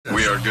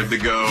are good to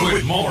go.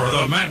 With more of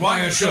the Matt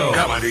Wyatt Show.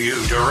 Coming to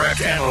you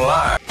direct and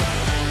live.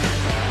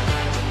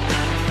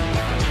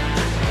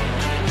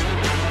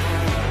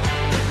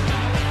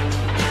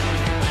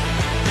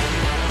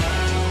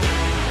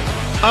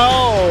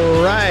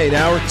 All right,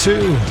 Hour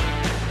 2.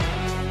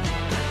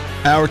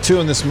 Hour 2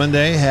 on this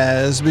Monday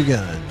has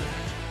begun.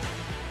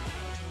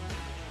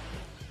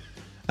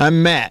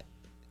 I'm Matt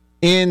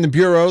in the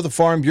Bureau, the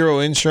Farm Bureau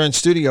Insurance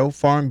Studio.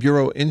 Farm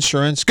Bureau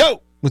Insurance,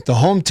 go! With the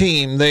home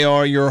team. They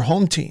are your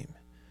home team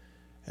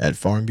at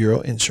Farm Bureau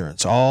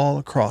Insurance all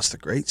across the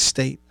great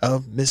state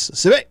of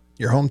Mississippi.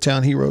 Your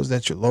hometown heroes,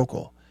 that's your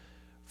local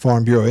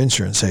Farm Bureau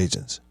Insurance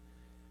agents.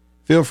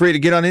 Feel free to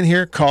get on in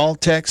here, call,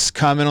 text,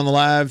 comment on the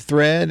live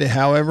thread,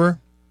 however,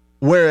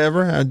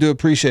 wherever. I do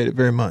appreciate it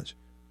very much.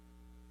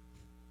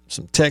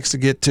 Some text to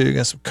get to,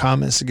 got some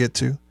comments to get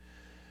to.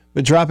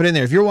 But drop it in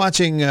there. If you're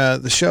watching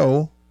the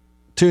show,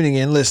 tuning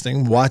in,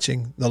 listening,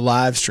 watching the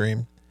live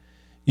stream,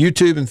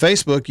 YouTube and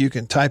Facebook, you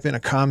can type in a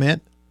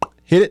comment,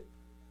 hit it,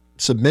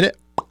 submit it,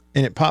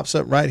 and it pops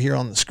up right here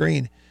on the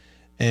screen.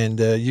 And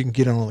you can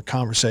get on the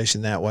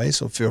conversation that way,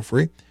 so feel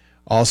free.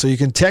 Also, you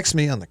can text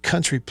me on the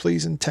Country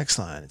Pleasing text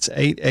line. It's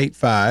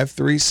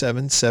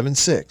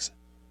 885-3776.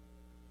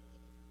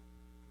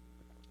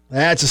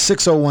 That's a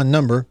 601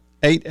 number,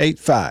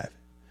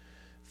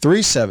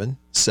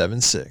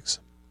 885-3776.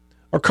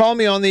 Or call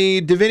me on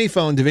the Davini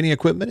phone, Davini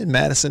Equipment in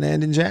Madison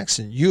and in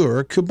Jackson. You're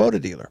a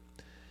Kubota dealer.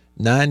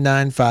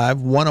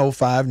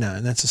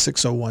 995-1059. That's a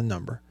 601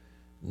 number.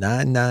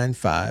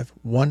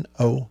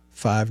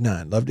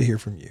 995-1059. Love to hear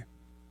from you.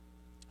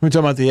 We're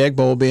talking about the Egg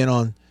Bowl being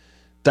on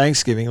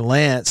Thanksgiving.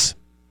 Lance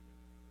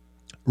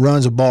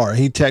runs a bar.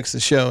 He texted the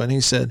show and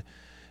he said,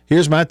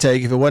 here's my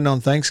take. If it wasn't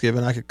on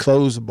Thanksgiving, I could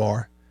close the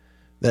bar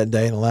that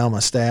day and allow my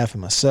staff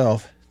and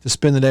myself to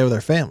spend the day with our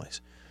families.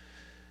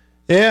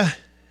 Yeah.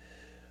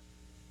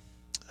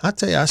 I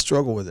tell you, I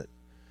struggle with it.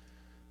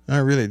 I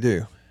really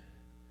do.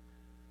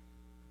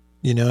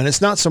 You know, and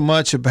it's not so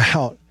much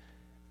about,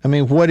 I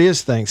mean, what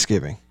is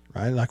Thanksgiving,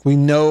 right? Like, we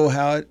know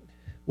how it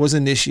was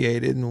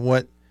initiated and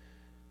what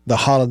the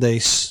holiday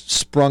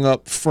sprung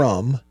up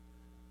from.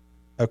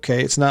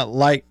 Okay, it's not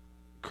like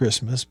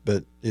Christmas,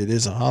 but it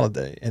is a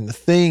holiday. And the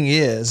thing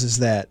is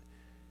that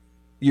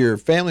your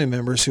family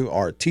members who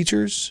are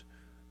teachers,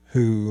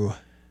 who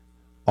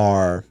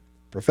are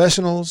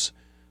professionals,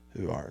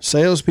 who are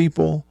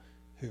salespeople,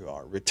 who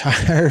are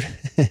retired,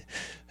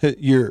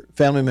 your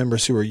family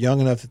members who are young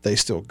enough that they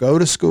still go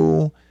to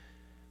school,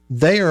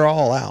 they are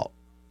all out,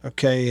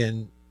 okay?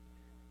 And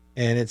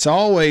it's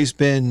always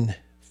been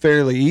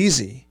fairly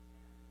easy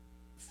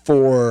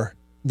for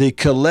the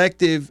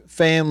collective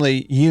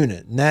family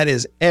unit, and that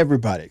is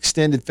everybody,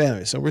 extended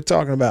family. So we're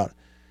talking about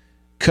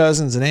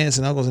cousins and aunts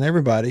and uncles and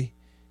everybody.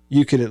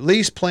 You could at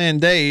least plan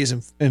days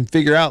and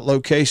figure out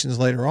locations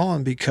later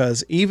on,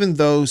 because even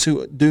those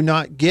who do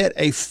not get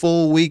a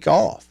full week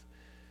off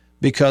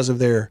because of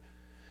their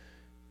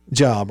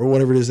job or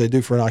whatever it is they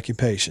do for an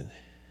occupation,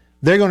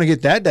 they're going to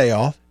get that day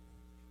off,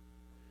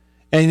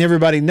 and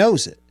everybody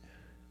knows it,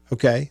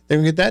 okay? They're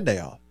going to get that day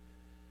off.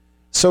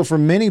 So for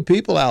many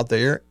people out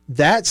there,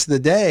 that's the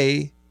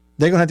day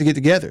they're going to have to get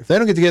together. If they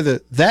don't get together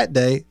that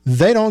day,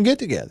 they don't get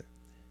together.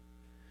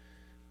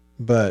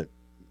 But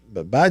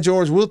by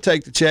George, we'll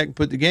take the check and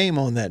put the game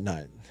on that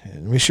night,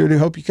 and we sure do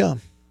hope you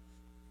come.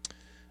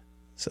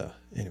 So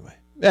anyway,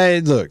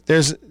 hey, look,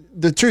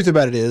 the truth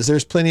about it is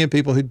there's plenty of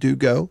people who do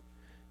go.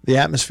 The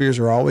atmospheres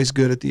are always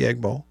good at the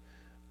Egg Bowl.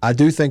 I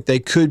do think they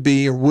could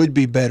be or would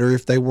be better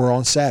if they were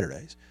on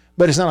Saturdays,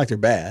 but it's not like they're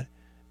bad.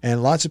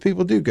 And lots of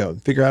people do go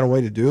and figure out a way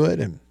to do it.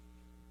 And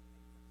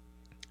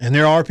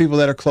there are people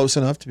that are close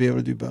enough to be able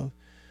to do both.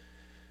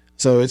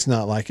 So it's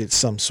not like it's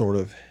some sort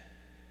of,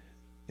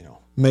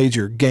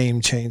 major game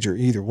changer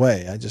either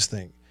way. I just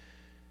think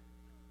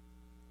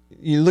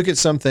you look at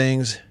some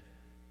things,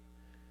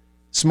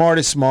 smart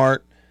is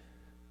smart.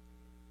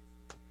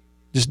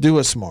 Just do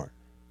what's smart.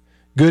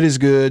 Good is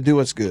good. Do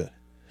what's good.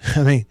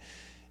 I mean,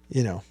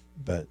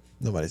 but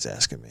nobody's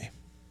asking me.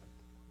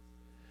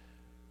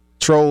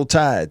 Troll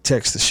Tide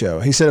texts the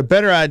show. He said, a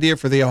better idea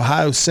for the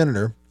Ohio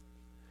senator,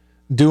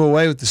 do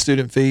away with the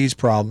student fees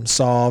problem,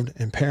 solved,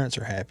 and parents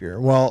are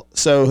happier. Well,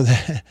 so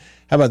how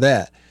about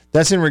that?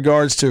 That's in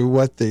regards to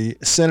what the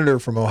senator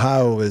from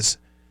Ohio is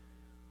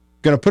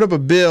going to put up a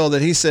bill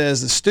that he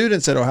says the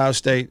students at Ohio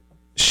State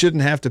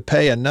shouldn't have to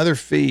pay another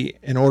fee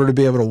in order to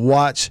be able to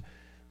watch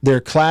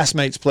their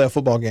classmates play a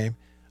football game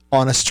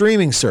on a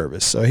streaming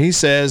service. So he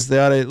says they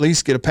ought to at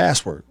least get a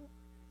password.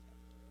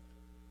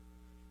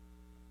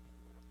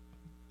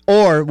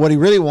 Or what he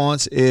really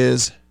wants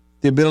is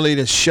the ability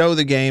to show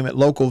the game at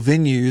local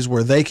venues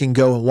where they can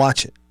go and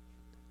watch it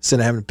instead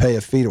of having to pay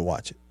a fee to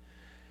watch it.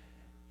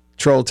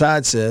 Troll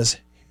Tide says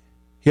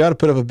he ought to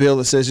put up a bill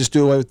that says just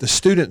do away with the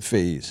student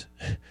fees,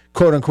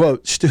 quote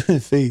unquote,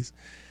 student fees.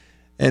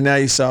 And now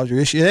you solved your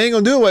issue. They ain't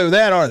going to do away with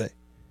that, are they?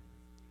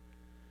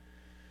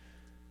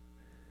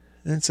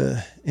 That's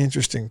an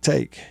interesting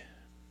take.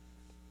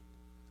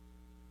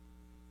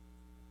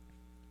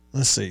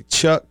 Let's see.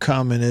 Chuck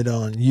commented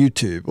on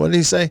YouTube. What did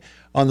he say?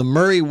 On the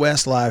Murray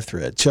West live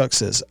thread, Chuck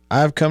says,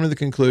 I've come to the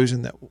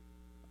conclusion that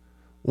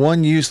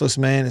one useless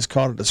man is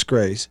called a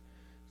disgrace,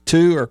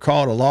 two are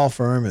called a law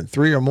firm, and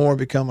three or more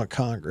become a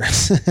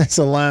Congress. That's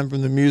a line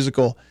from the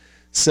musical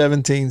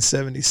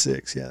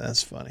 1776. Yeah,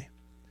 that's funny.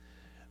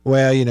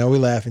 Well, we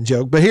laugh and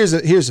joke, but here's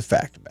a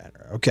fact about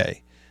it.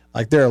 Okay,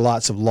 like there are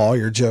lots of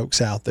lawyer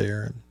jokes out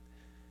there,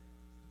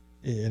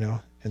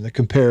 and the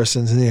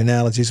comparisons and the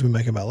analogies we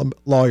make about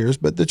lawyers.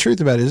 But the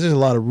truth about it is there's a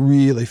lot of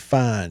really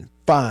fine,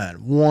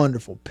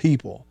 wonderful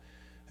people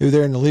who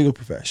they're in the legal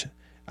profession.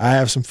 I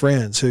have some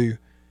friends who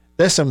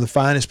they're some of the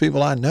finest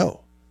people I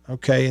know.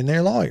 Okay, and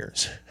they're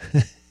lawyers.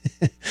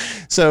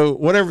 So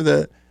whatever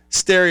the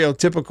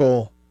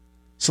stereotypical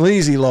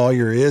sleazy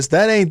lawyer is,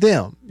 that ain't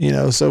them,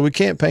 so we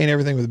can't paint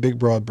everything with a big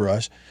broad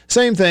brush.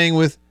 Same thing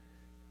with,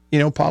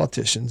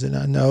 politicians. And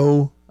I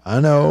know,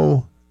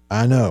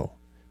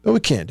 but we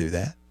can't do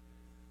that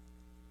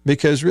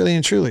because really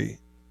and truly,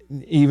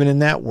 even in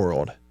that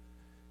world,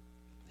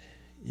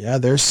 yeah,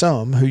 there's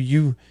some who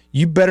you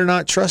better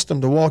not trust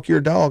them to walk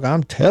your dog.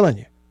 I'm telling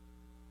you.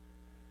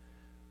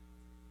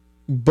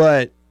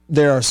 But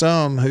there are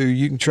some who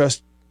you can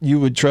trust. You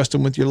would trust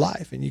them with your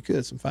life, and you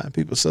could, some fine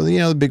people. So,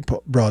 the big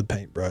broad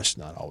paintbrush is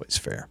not always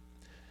fair.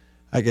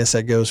 I guess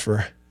that goes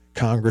for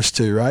Congress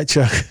too, right,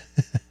 Chuck?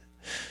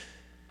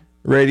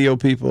 Radio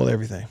people,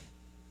 everything.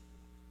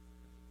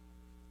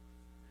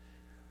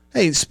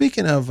 Hey,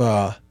 speaking of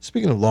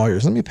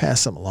lawyers, let me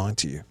pass something along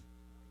to you.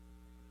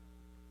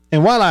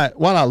 And while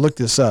I look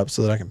this up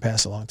so that I can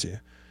pass it along to you,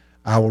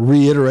 I will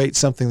reiterate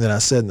something that I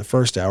said in the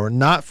first hour,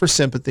 not for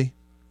sympathy,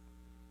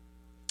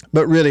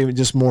 but really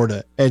just more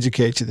to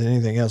educate you than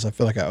anything else. I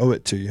feel like I owe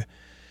it to you.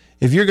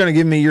 If you're going to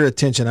give me your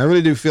attention, I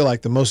really do feel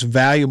like the most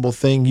valuable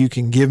thing you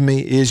can give me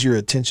is your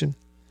attention.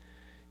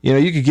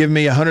 You could give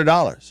me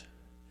 $100.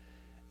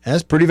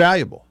 That's pretty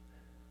valuable.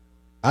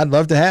 I'd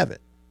love to have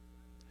it.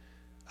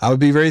 I would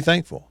be very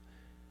thankful.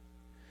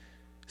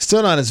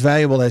 Still not as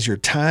valuable as your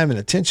time and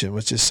attention,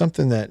 which is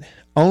something that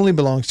only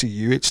belongs to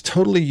you. It's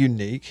totally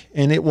unique,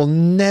 and it will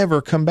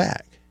never come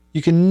back.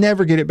 You can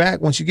never get it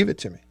back once you give it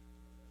to me.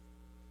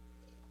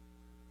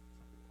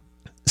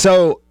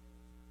 So,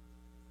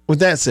 with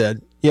that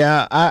said,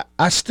 yeah,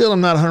 I still am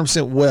not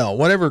 100% well.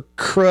 Whatever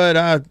crud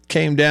I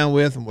came down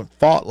with and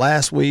fought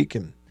last week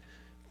and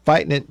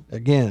fighting it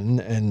again.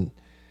 And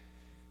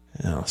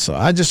so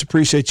I just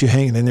appreciate you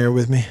hanging in there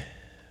with me.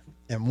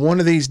 And one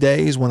of these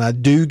days when I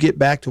do get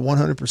back to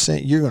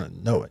 100%, you're going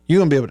to know it. You're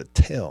going to be able to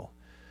tell.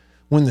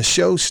 When the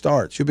show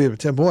starts, you'll be able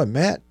to tell, boy,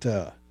 Matt,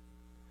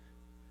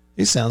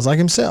 he sounds like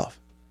himself.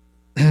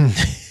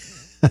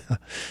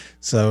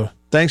 So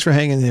thanks for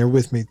hanging there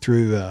with me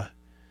through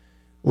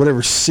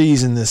whatever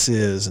season this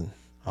is and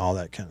all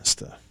that kind of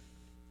stuff.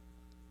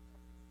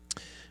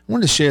 I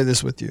wanted to share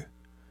this with you.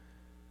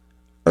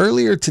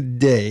 Earlier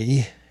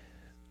today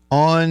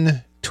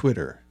on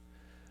Twitter,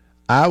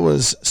 I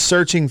was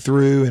searching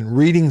through and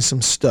reading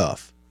some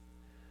stuff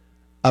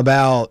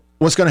about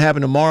what's going to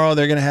happen tomorrow.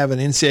 They're going to have an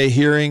NCAA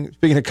hearing.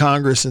 Speaking of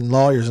Congress and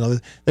lawyers and all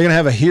that, they're going to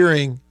have a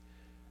hearing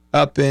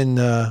up in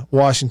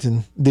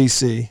Washington,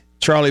 D.C.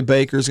 Charlie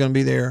Baker is going to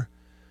be there.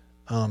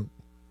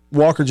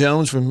 Walker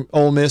Jones from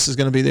Ole Miss is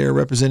going to be there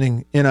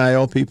representing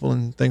NIL people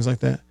and things like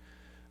that.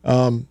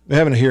 They're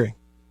having a hearing.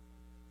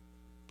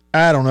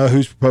 I don't know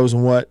who's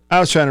proposing what. I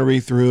was trying to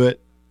read through it.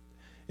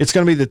 It's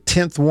going to be the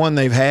 10th one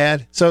they've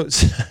had. So,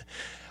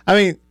 I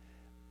mean,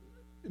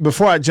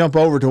 before I jump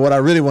over to what I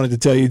really wanted to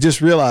tell you,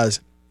 just realize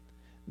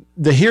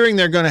the hearing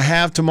they're going to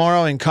have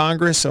tomorrow in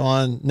Congress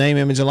on name,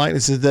 image, and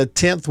likeness is the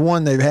 10th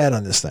one they've had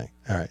on this thing.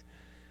 All right.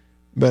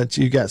 But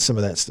you got some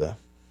of that stuff.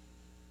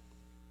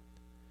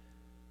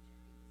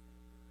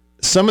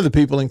 Some of the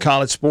people in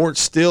college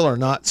sports still are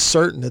not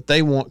certain that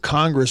they want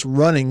Congress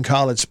running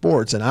college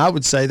sports. And I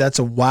would say that's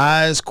a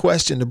wise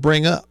question to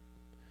bring up.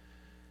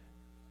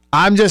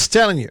 I'm just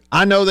telling you,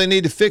 I know they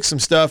need to fix some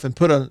stuff and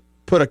put a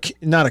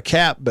not a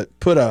cap, but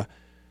put a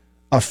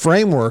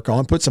framework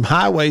on, put some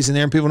highways in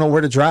there and people know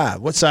where to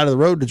drive, what side of the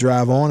road to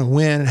drive on and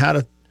when and how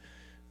to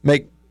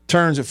make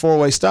turns at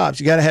four-way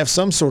stops. You got to have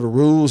some sort of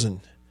rules and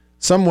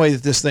some way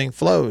that this thing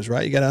flows,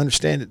 right? You got to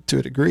understand it to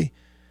a degree.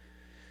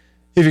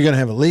 If you're going to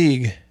have a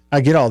league,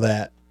 I get all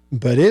that,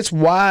 but it's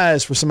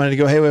wise for somebody to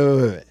go, hey,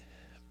 wait.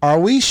 Are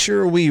we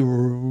sure really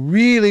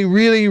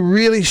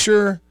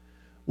sure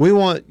we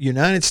want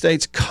United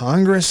States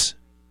Congress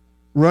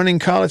running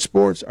college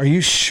sports? Are you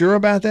sure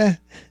about that?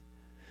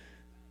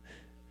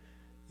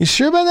 You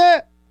sure about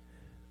that?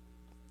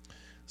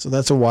 So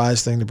that's a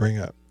wise thing to bring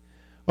up.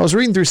 I was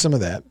reading through some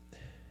of that,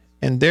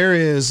 and there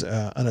is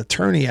an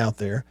attorney out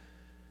there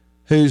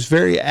who's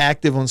very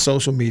active on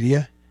social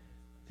media.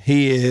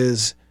 He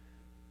is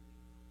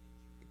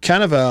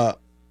kind of a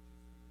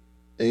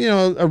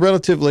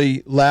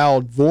relatively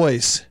loud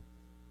voice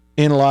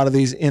in a lot of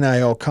these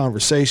NIL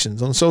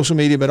conversations on social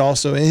media, but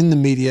also in the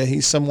media.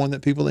 He's someone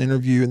that people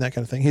interview and that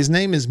kind of thing. His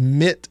name is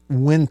Mitt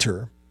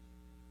Winter.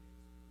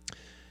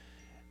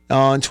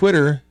 On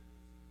Twitter,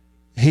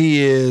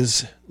 he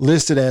is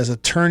listed as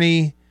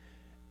attorney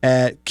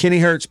at Kenny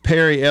Hertz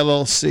Perry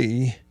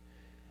LLC,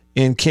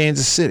 in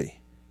Kansas City.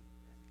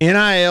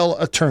 NIL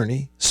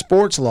attorney,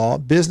 sports law,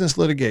 business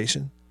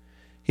litigation.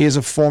 He is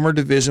a former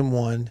Division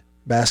I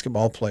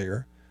basketball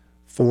player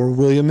for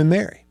William and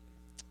Mary.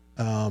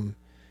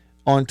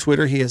 On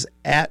Twitter, he is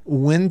at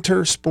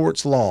Winter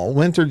Sports Law.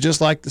 Winter,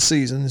 just like the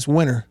season, is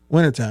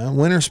wintertime.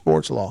 Winter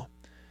Sports Law.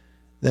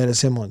 That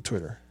is him on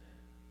Twitter.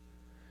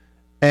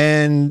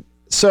 And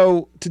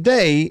so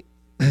today,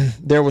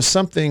 there was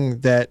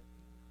something that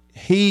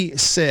he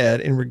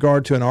said in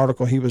regard to an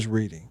article he was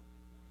reading.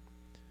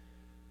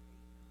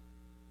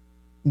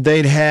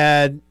 They'd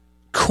had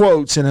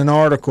quotes in an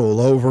article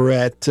over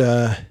at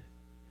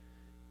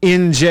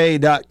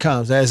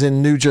NJ.com, as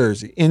in New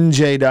Jersey,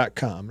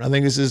 NJ.com. I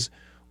think this is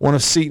one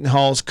of Seton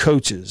Hall's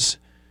coaches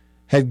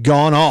had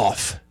gone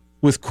off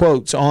with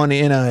quotes on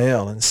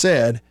NIL and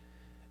said,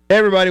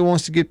 everybody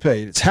wants to get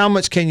paid. It's how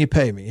much can you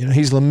pay me?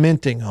 He's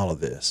lamenting all of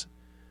this.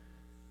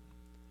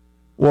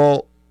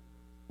 Well,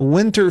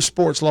 Winter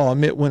Sports Law,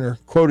 Mitt Winter,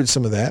 quoted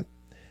some of that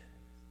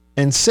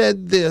and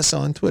said this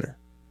on Twitter.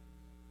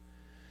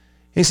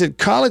 He said,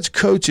 college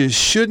coaches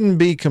shouldn't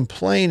be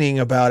complaining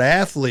about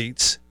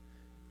athletes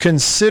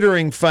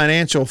considering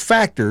financial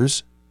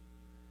factors,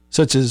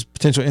 such as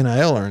potential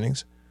NIL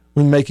earnings,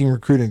 when making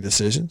recruiting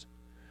decisions,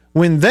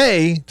 when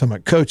they, talking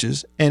about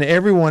coaches, and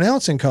everyone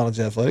else in college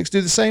athletics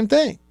do the same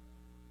thing.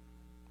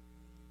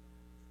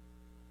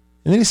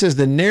 And then he says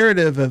the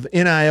narrative of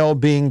NIL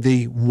being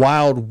the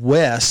Wild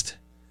West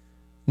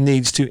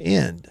needs to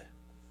end.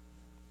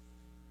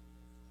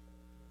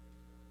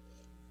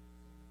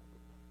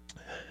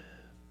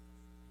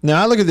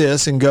 Now I look at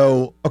this and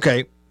go,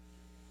 okay,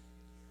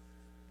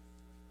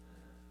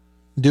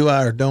 do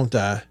I or don't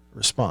I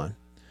respond?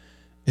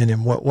 And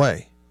in what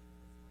way?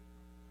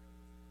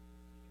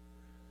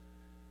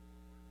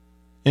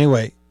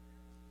 Anyway,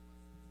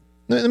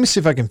 let me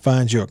see if I can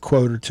find you a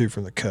quote or two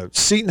from the coach.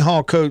 Seton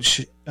Hall coach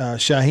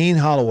Shaheen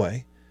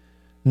Holloway,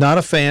 not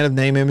a fan of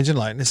name, image, and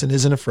likeness, and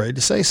isn't afraid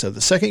to say so.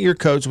 The second-year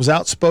coach was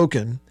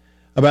outspoken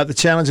about the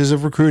challenges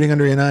of recruiting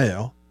under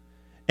NIL,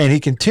 and he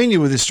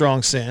continued with his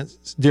strong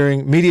stance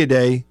during media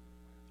day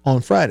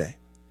on Friday.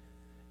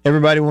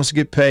 Everybody wants to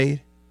get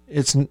paid.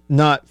 It's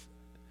not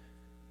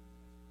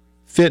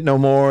fit no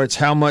more. It's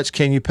how much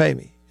can you pay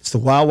me? It's the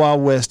Wild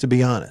Wild West, to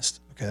be honest.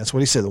 Okay, that's what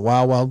he said, the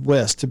Wild Wild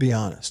West, to be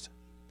honest.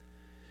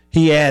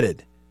 He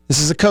added,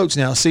 this is a coach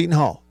now, Seton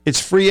Hall. It's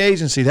free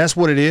agency. That's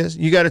what it is.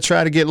 You got to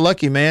try to get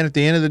lucky, man. At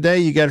the end of the day,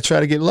 you got to try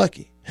to get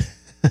lucky.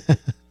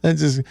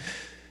 That's just,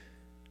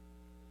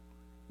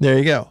 there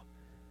you go.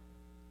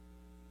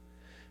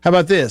 How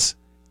about this?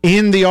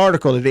 In the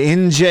article at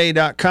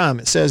NJ.com,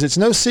 it says, it's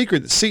no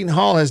secret that Seton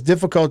Hall has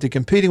difficulty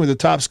competing with the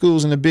top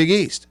schools in the Big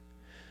East,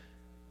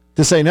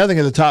 to say nothing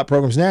of the top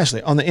programs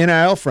nationally. On the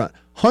NIL front,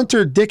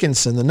 Hunter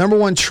Dickinson, the number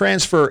one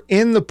transfer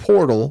in the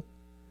portal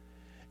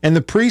and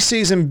the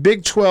preseason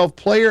Big 12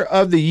 Player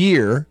of the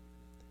Year,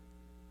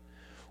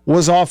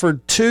 was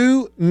offered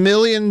 $2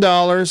 million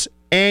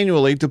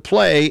annually to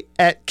play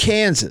at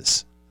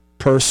Kansas,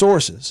 per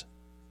sources.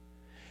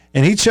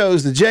 And he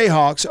chose the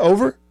Jayhawks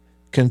over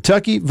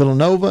Kentucky,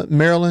 Villanova,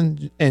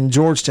 Maryland, and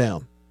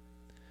Georgetown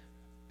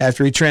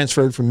after he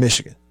transferred from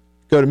Michigan.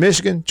 Go to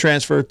Michigan,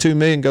 transfer $2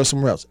 million, go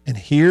somewhere else. And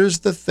here's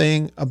the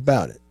thing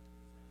about it.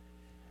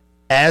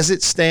 As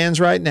it stands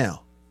right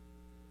now,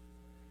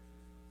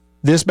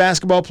 this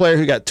basketball player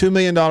who got $2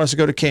 million to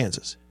go to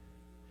Kansas,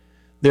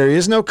 there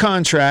is no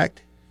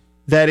contract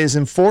that is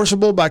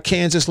enforceable by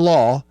Kansas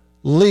law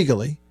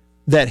legally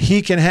that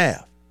he can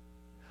have.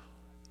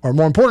 Or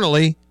more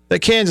importantly, that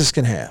Kansas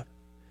can have.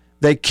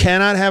 They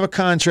cannot have a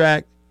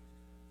contract,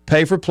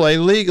 pay for play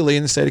legally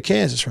in the state of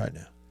Kansas right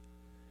now.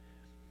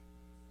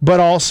 But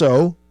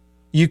also,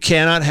 you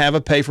cannot have a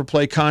pay for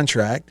play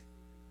contract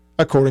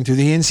according to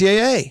the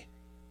NCAA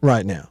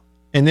right now.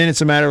 And then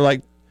it's a matter of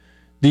like,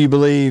 do you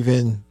believe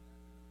in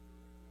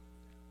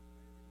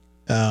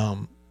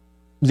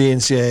the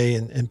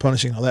NCAA and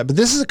punishing all that? But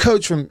this is a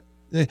coach from,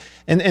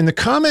 and the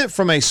comment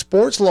from a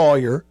sports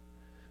lawyer,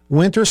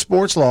 Winter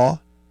Sports Law,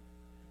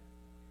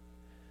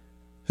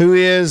 who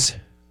is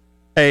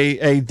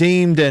a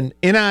deemed an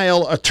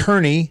NIL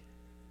attorney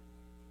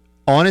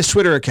on his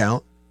Twitter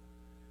account,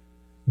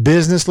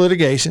 business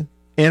litigation,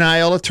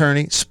 NIL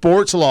attorney,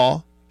 sports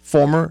law,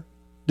 former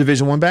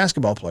Division I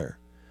basketball player.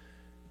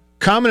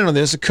 Commenting on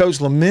this, a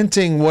coach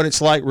lamenting what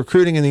it's like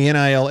recruiting in the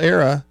NIL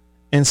era,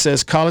 and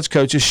says college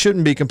coaches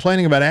shouldn't be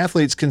complaining about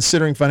athletes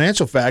considering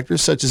financial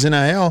factors such as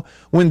NIL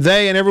when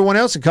they and everyone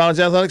else in college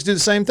athletics do the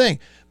same thing.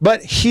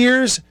 But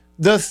here's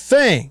the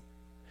thing,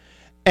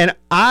 and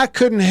I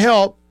couldn't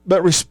help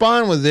but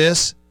respond with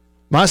this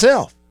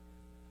myself.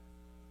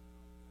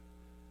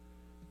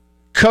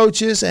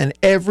 Coaches and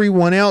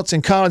everyone else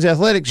in college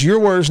athletics, your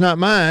words, not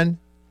mine,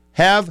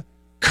 have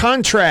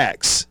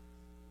contracts.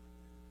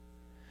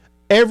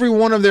 Every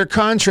one of their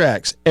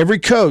contracts, every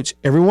coach,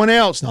 everyone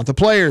else, not the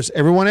players,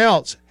 everyone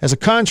else has a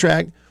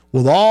contract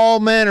with all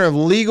manner of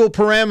legal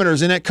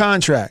parameters in that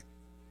contract.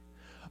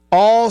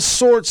 All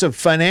sorts of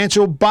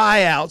financial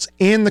buyouts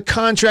in the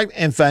contract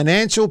and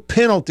financial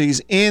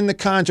penalties in the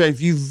contract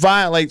if you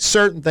violate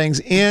certain things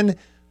in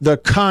the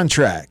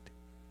contract.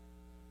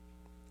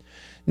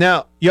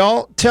 Now,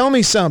 y'all, tell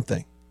me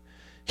something.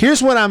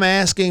 Here's what I'm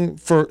asking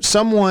for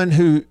someone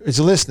who is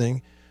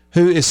listening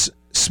who is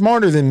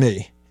smarter than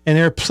me, and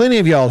there are plenty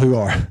of y'all who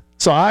are.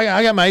 So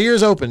I got my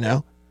ears open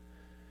now.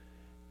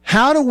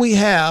 How do we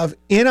have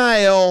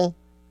NIL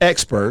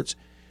experts,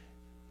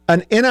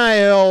 an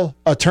NIL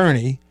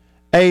attorney,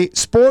 a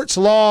sports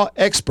law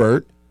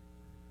expert?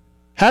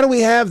 How do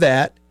we have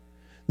that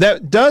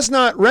does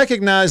not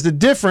recognize the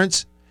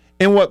difference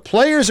in what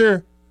players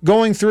are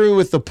going through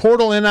with the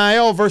portal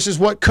NIL versus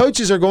what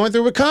coaches are going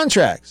through with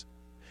contracts?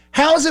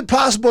 How is it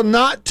possible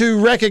not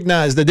to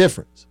recognize the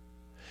difference?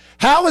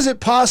 How is it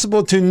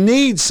possible to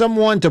need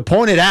someone to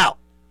point it out?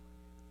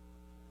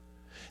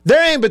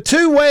 There ain't but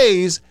two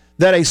ways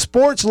that a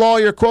sports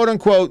lawyer, quote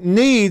unquote,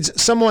 needs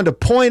someone to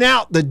point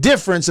out the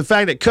difference, the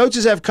fact that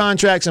coaches have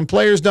contracts and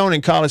players don't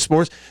in college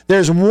sports.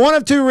 There's one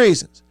of two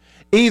reasons.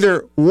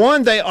 Either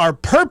one, they are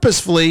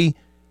purposefully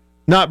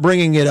not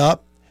bringing it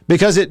up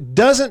because it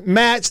doesn't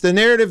match the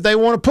narrative they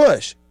want to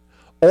push.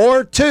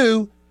 Or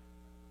two,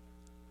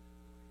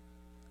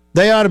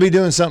 they ought to be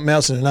doing something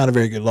else and they're not a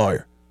very good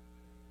lawyer.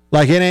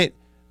 Like the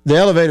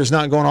elevator's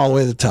not going all the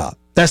way to the top.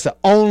 That's the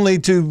only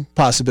two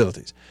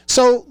possibilities.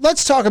 So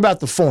let's talk about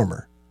the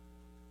former.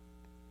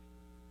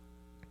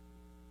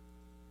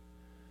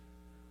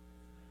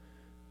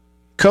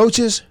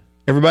 Coaches,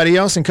 everybody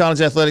else in college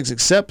athletics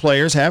except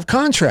players have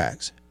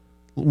contracts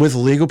with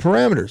legal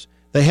parameters.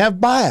 They have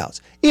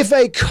buyouts. If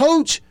a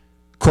coach,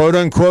 quote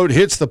unquote,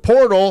 hits the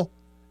portal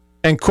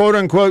and quote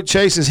unquote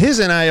chases his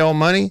NIL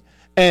money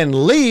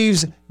and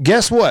leaves,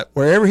 guess what?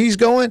 Wherever he's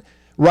going,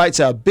 writes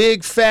a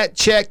big fat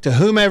check to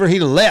whomever he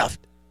left.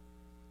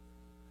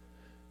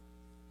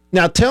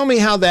 Now tell me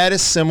how that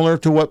is similar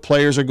to what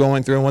players are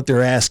going through and what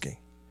they're asking.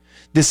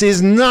 This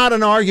is not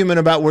an argument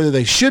about whether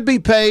they should be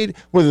paid,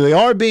 whether they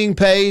are being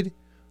paid.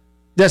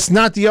 That's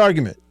not the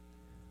argument.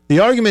 The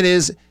argument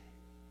is,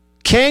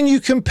 can you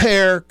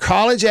compare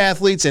college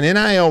athletes and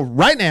NIL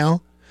right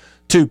now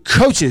to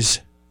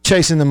coaches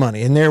chasing the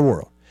money in their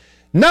world?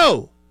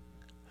 No,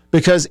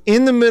 because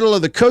in the middle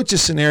of the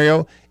coaches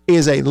scenario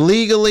is a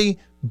legally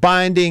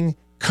binding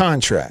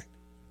contract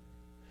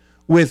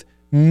with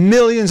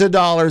millions of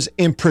dollars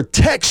in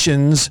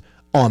protections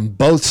on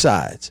both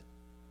sides.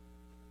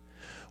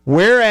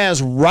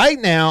 Whereas right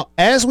now,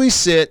 as we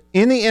sit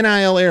in the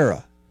NIL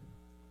era,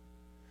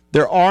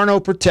 there are no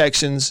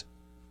protections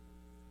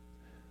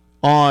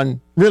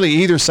on really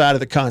either side of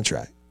the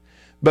contract,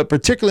 but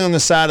particularly on the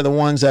side of the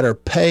ones that are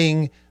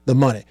paying the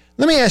money.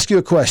 Let me ask you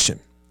a question.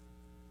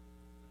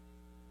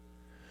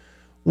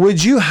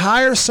 Would you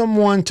hire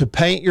someone to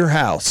paint your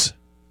house,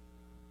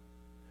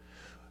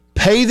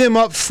 pay them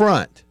up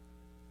front,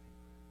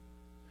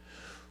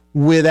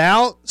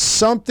 without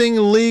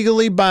something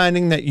legally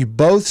binding that you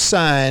both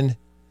sign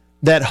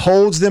that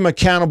holds them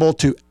accountable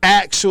to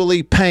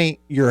actually paint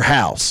your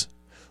house?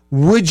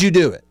 Would you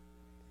do it?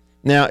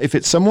 Now, if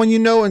it's someone you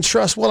know and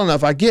trust well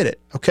enough, I get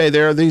it. Okay,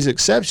 there are these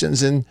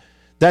exceptions, and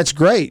that's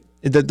great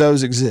that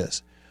those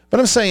exist. But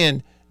I'm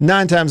saying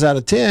 9 times out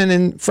of 10,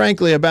 and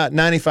frankly, about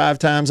 95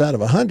 times out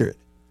of 100,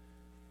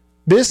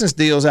 business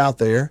deals out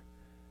there,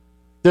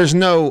 there's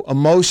no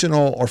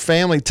emotional or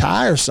family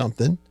tie or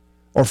something,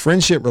 or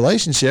friendship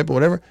relationship or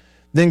whatever,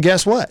 then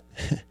guess what?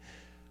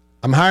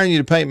 I'm hiring you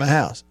to paint my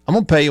house. I'm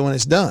going to pay you when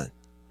it's done.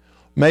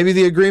 Maybe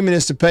the agreement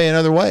is to pay in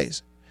other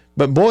ways.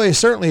 But boy,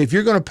 certainly if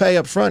you're going to pay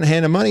up front and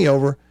hand the money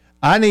over,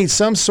 I need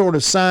some sort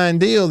of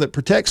signed deal that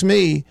protects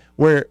me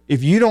where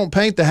if you don't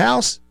paint the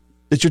house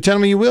that you're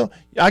telling me you will,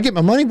 I get my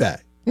money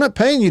back. I'm not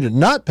paying you to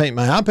not paint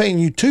my house. I'm paying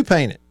you to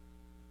paint it.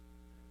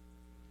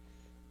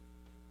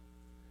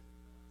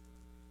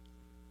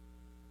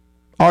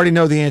 I already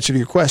know the answer to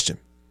your question.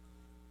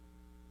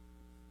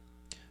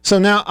 So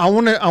now I'm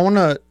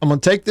gonna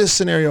take this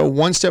scenario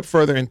one step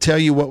further and tell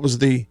you what was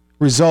the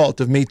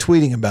result of me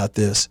tweeting about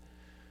this.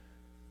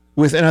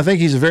 And I think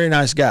he's a very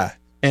nice guy.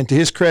 And to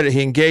his credit,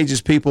 he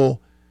engages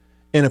people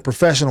in a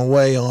professional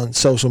way on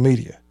social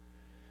media.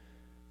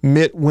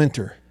 Mitt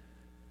Winter,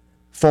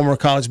 former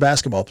college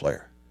basketball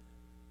player.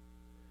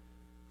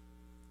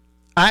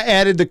 I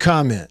added the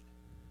comment,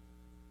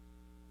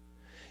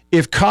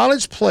 if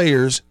college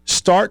players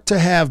start to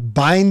have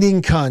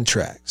binding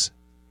contracts,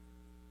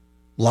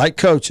 like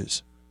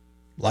coaches,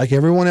 like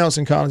everyone else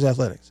in college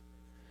athletics,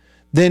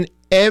 then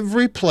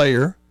every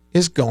player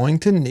is going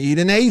to need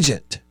an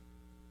agent,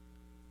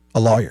 a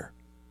lawyer.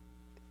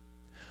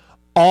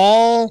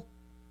 All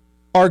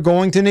are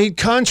going to need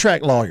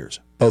contract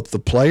lawyers, both the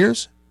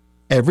players,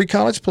 every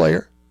college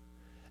player,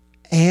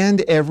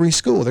 and every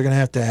school. They're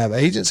going to have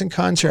agents and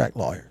contract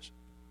lawyers.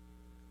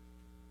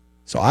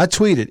 So I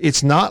tweeted,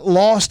 it's not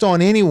lost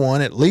on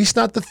anyone, at least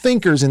not the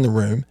thinkers in the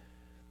room,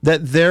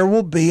 that there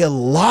will be a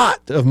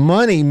lot of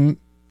money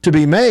to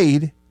be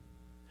made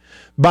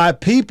by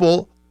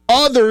people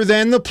other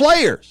than the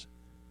players.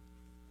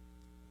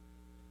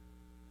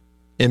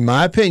 In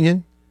my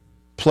opinion,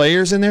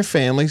 players and their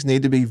families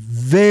need to be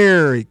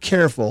very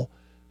careful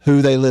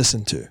who they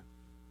listen to.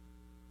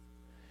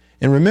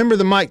 And remember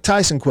the Mike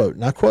Tyson quote,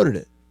 and I quoted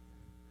it.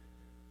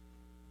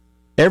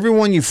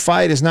 Everyone you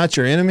fight is not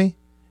your enemy.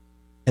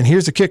 And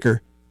here's the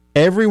kicker.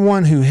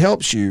 Everyone who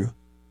helps you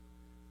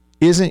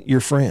isn't your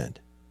friend.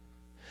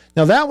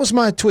 Now, that was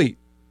my tweet.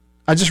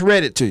 I just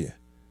read it to you.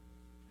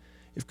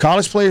 If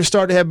college players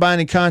start to have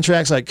binding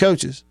contracts like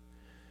coaches,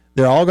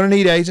 they're all going to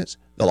need agents.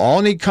 They'll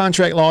all need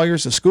contract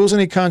lawyers. The schools will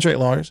need contract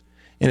lawyers.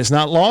 And it's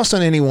not lost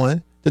on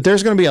anyone that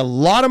there's going to be a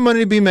lot of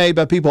money to be made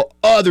by people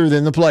other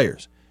than the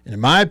players. And in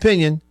my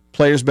opinion,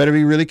 players better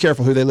be really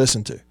careful who they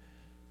listen to.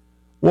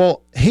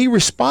 Well, he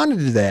responded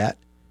to that.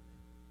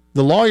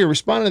 The lawyer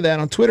responded to that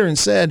on Twitter and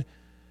said,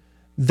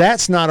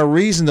 that's not a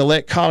reason to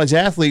let college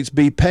athletes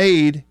be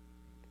paid.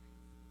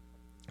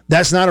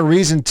 That's not a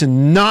reason to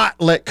not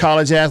let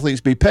college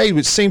athletes be paid,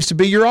 which seems to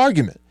be your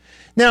argument.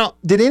 Now,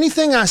 did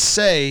anything I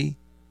say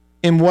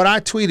in what I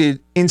tweeted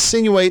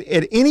insinuate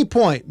at any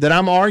point that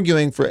I'm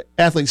arguing for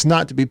athletes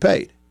not to be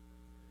paid?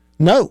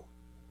 No.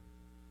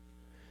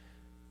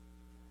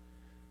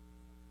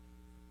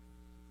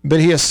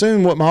 But he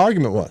assumed what my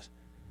argument was.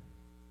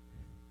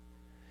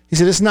 He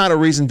said, it's not a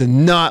reason to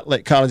not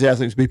let college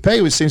athletes be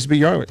paid, which seems to be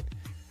your argument.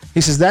 He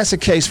says, that's the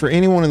case for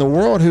anyone in the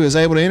world who is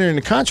able to enter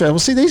into contract. Well,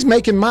 see, he's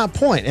making my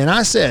point. And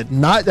I said,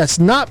 that's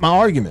not my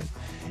argument.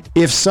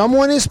 If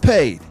someone is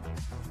paid,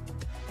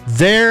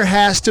 there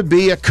has to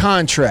be a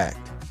contract.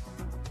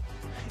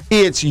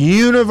 It's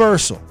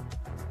universal.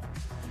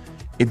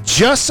 It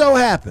just so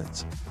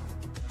happens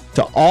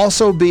to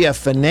also be a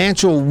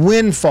financial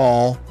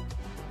windfall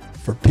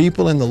for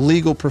people in the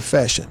legal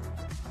profession.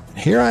 And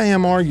here I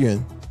am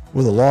arguing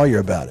with a lawyer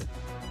about it.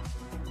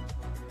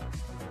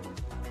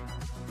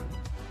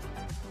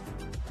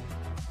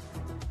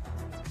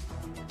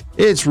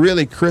 It's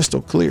really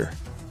crystal clear.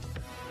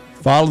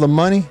 Follow the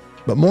money,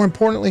 but more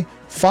importantly,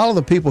 follow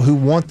the people who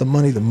want the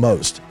money the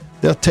most.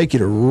 They'll take you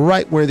to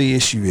right where the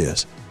issue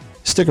is.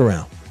 Stick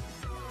around.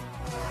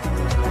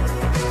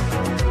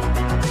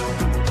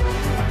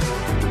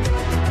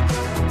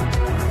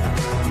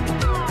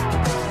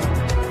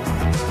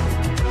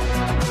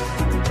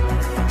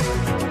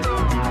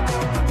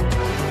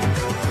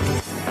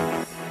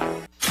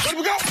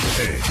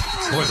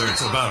 Whether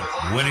it's about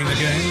winning the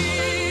game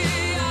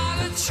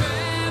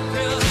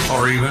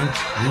or even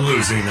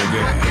losing the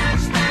game,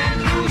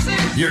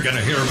 you're going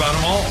to hear about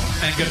them all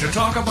and get to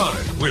talk about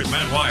it with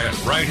Matt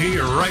Wyatt right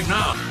here, right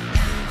now.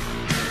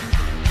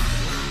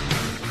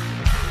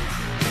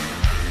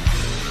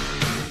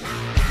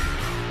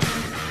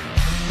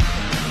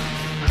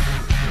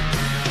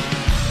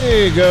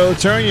 There you go.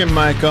 Turn your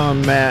mic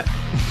on, Matt.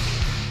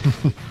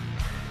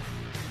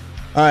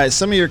 All right,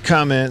 some of your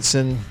comments,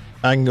 and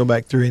I can go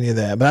back through any of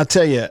that. But I'll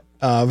tell you,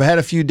 I've had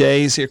a few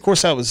days here. Of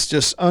course, I was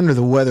just under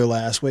the weather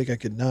last week. I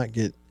could not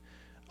get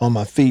on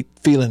my feet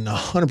feeling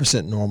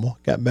 100% normal.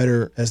 Got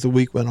better as the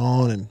week went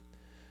on, and a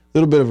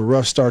little bit of a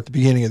rough start at the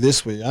beginning of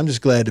this week. I'm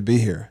just glad to be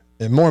here.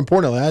 And more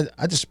importantly,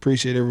 I just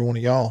appreciate every one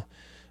of y'all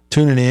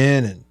tuning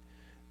in and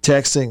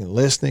texting and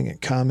listening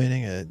and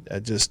commenting.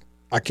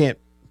 I can't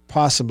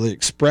possibly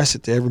express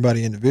it to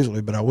everybody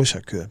individually, but I wish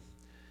I could.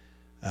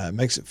 It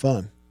makes it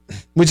fun,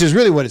 which is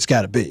really what it's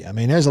got to be. I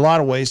mean, there's a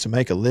lot of ways to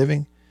make a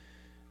living,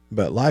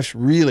 but life's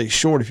really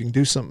short. If you can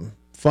do something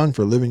fun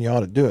for a living, you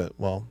ought to do it.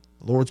 Well,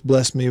 the Lord's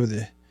blessed me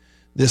with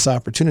this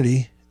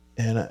opportunity,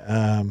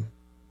 and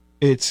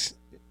it's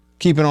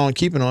keeping on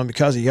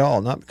because of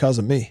y'all, not because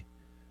of me.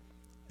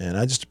 And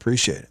I just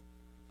appreciate it.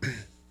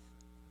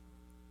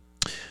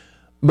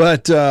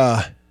 But,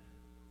 well,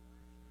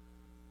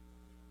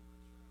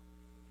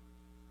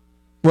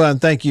 and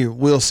thank you.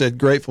 Will said,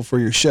 grateful for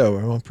your show.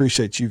 I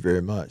appreciate you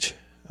very much.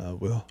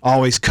 Will,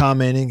 always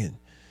commenting and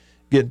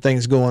getting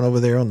things going over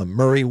there on the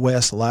Murray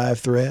West live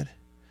thread.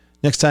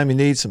 Next time you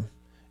need some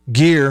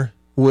gear,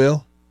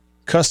 Will,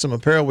 custom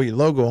apparel with your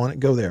logo on it,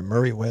 go there,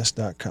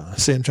 murraywest.com.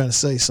 See, I'm trying to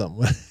say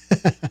something.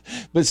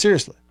 But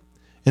seriously.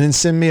 And then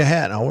send me a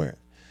hat and I'll wear it.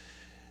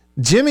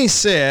 Jimmy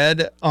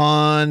said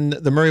on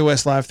the Murray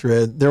West live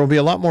thread, there will be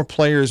a lot more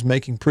players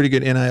making pretty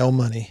good NIL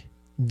money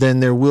than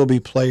there will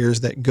be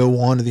players that go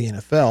on to the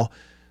NFL.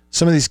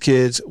 Some of these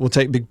kids will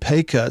take big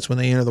pay cuts when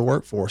they enter the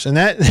workforce. And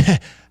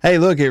that, hey,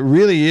 look, it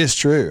really is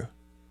true.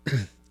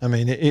 I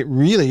mean, it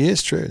really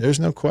is true. There's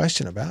no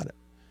question about it.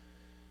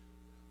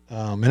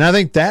 And I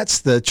think that's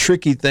the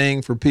tricky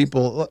thing for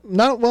people,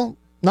 not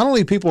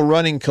only people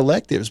running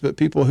collectives, but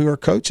people who are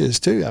coaches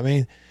too. I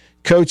mean,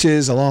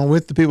 coaches, along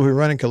with the people who are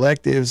running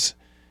collectives,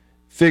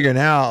 figuring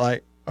out,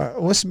 like,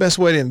 what's the best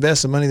way to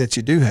invest the money that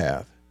you do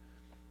have,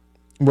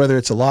 whether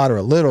it's a lot or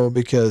a little,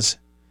 because,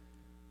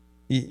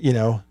 you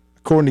know,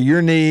 according to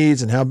your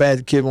needs and how bad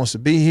the kid wants to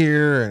be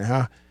here, and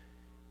how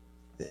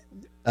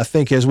I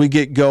think as we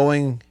get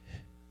going,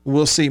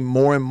 we'll see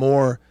more and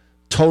more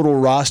total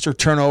roster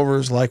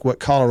turnovers like what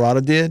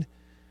Colorado did.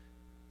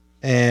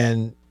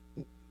 And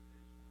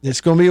it's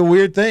going to be a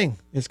weird thing.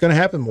 It's going to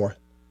happen more.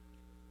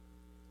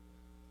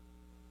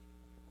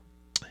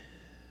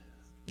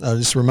 I'll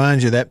just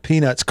remind you that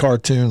Peanuts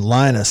cartoon,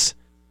 Linus,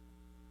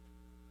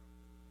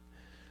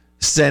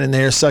 standing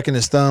there sucking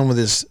his thumb with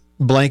his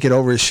blanket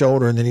over his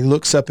shoulder, and then he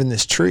looks up in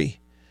this tree.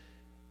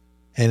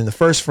 And in the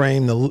first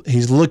frame,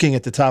 he's looking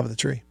at the top of the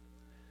tree.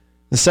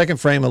 The second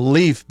frame, a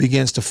leaf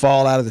begins to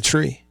fall out of the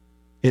tree.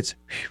 It's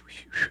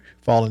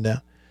falling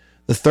down.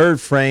 The third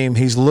frame,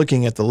 he's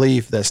looking at the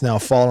leaf that's now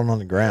fallen on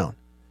the ground.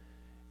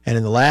 And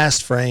in the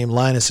last frame,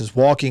 Linus is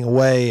walking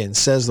away and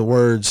says the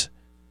words,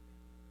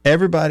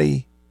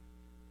 "Everybody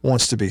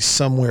wants to be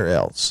somewhere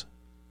else."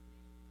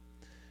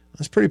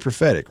 That's pretty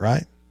prophetic,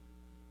 right?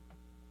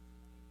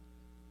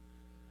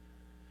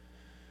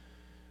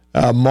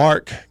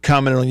 Mark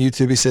commented on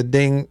YouTube. He said,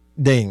 "Ding,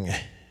 ding.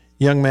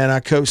 Young man I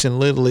coach in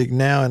Little League,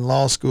 now in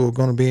law school,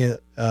 going to be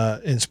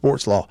in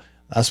sports law."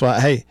 That's why,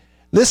 hey,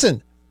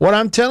 listen, what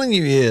I'm telling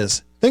you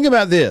is, think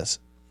about this.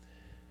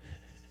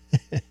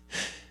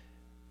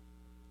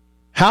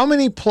 How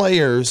many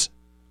players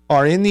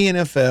are in the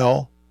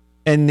NFL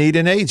and need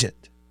an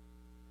agent?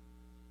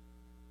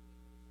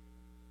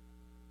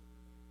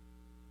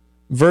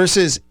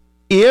 Versus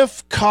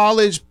if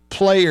college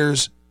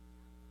players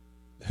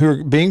who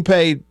are being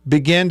paid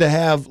begin to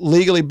have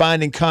legally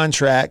binding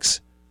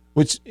contracts,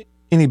 which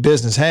any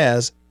business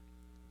has,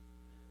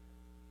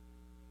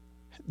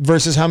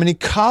 versus how many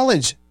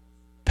college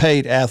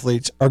paid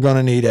athletes are going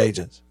to need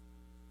agents.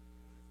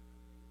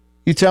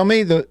 You tell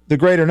me the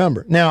greater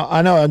number. Now,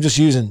 I know I'm just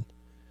using,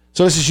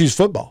 so let's just use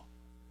football.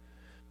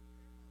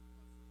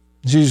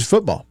 Let's use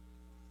football.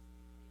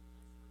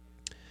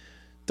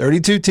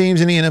 32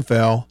 teams in the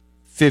NFL,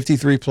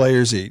 53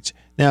 players each.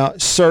 Now,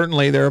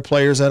 certainly there are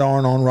players that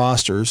aren't on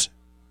rosters,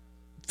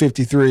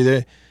 53.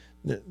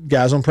 The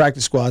guys on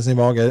practice squads, they've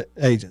all got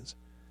agents.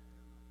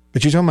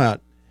 But you're talking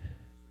about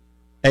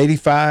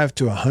 85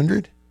 to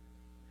 100?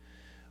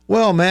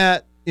 Well,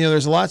 Matt,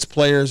 there's lots of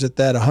players at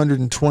that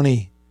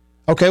 120.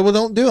 Okay, well,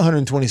 don't do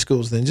 120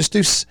 schools then. Just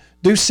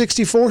do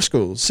 64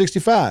 schools,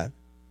 65.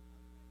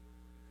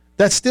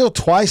 That's still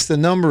twice the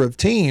number of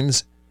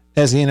teams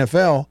as the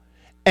NFL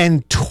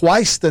and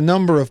twice the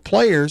number of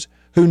players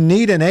who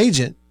need an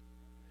agent,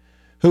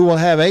 who will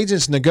have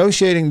agents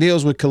negotiating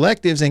deals with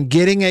collectives and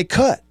getting a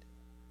cut.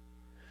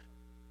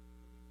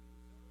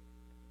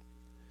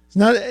 It's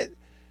not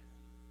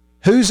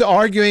who's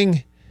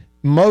arguing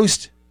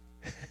most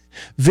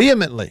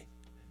vehemently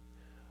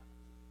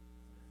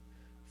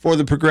for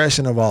the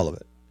progression of all of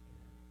it.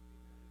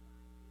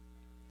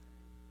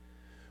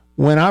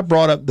 When I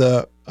brought up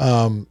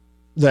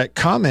that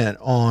comment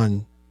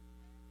on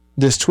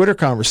this Twitter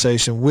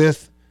conversation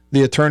with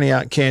the attorney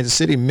out in Kansas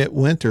City, Mitt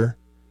Winter,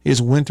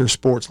 his Winter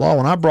Sports Law,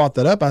 when I brought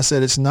that up, I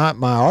said, it's not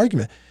my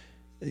argument.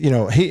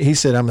 He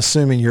said, I'm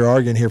assuming you're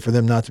arguing here for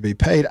them not to be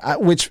paid,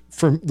 which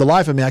for the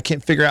life of me, I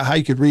can't figure out how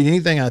you could read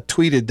anything I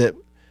tweeted that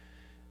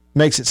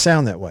makes it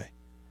sound that way.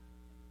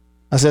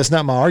 I said, it's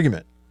not my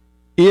argument.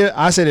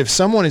 I said, if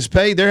someone is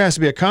paid, there has to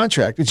be a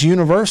contract. It's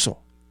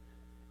universal.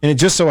 And it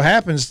just so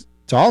happens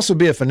to also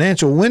be a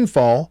financial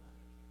windfall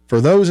for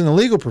those in the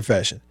legal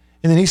profession.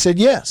 And then he said,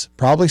 yes,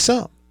 probably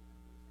some.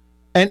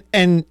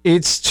 And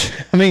it's,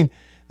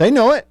 they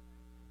know it.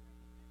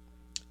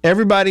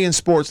 Everybody in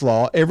sports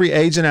law, every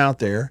agent out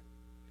there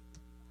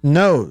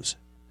knows,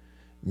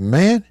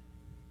 man,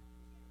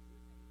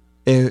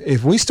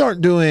 if we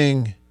start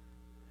doing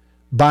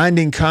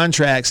binding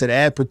contracts that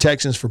add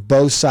protections for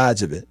both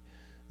sides of it,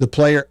 the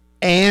player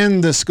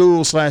and the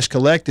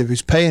school/collective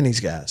who's paying these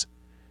guys,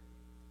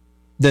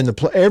 then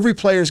every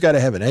player's got to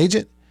have an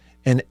agent,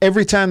 and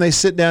every time they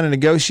sit down and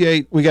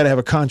negotiate, we got to have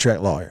a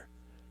contract lawyer.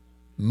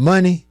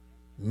 Money,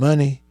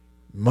 money,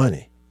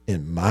 money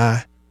in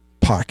my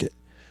pocket.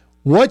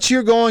 What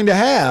you're going to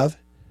have,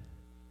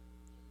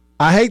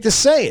 I hate to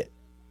say it,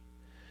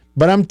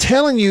 but I'm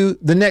telling you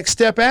the next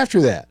step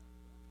after that.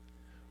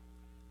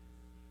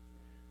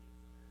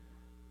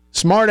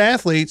 Smart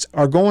athletes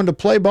are going to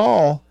play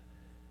ball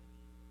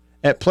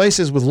at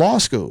places with law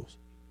schools.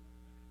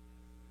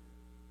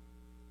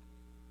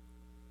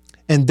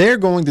 And they're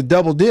going to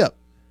double dip.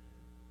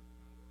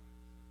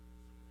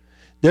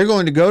 They're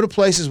going to go to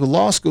places with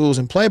law schools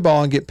and play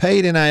ball and get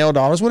paid NIL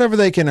dollars, whatever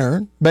they can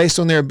earn, based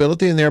on their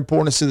ability and their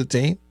importance to the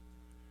team.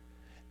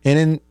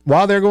 And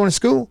while they're going to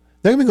school,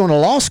 they're going to be going to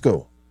law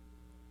school.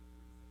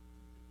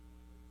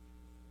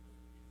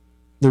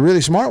 The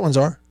really smart ones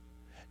are.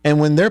 And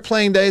when their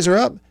playing days are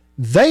up,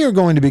 they are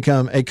going to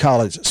become a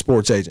college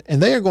sports agent.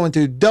 And they are going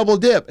to double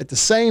dip at the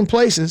same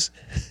places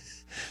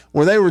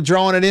where they were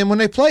drawing it in when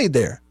they played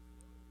there.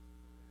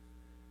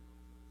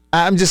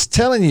 I'm just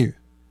telling you.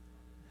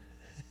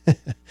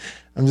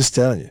 I'm just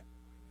telling you.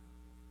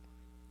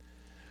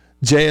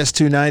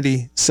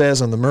 JS290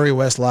 says on the Murray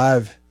West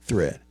Live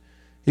thread,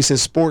 he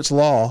says sports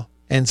law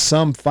and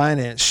some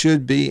finance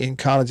should be in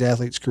college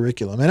athletes'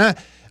 curriculum. And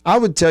I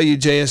would tell you,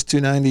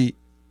 JS290,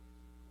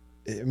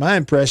 my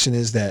impression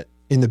is that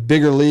in the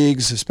bigger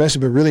leagues,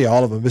 especially, but really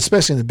all of them, but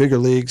especially in the bigger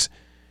leagues,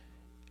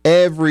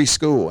 every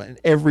school and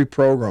every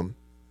program,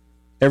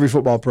 every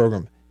football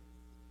program,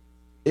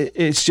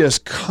 it's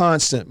just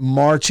constant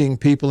marching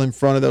people in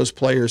front of those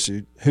players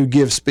who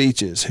give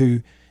speeches,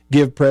 who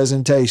give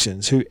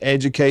presentations, who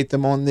educate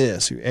them on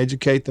this, who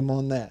educate them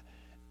on that.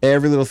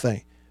 Every little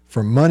thing.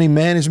 From money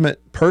management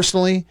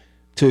personally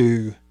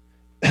to,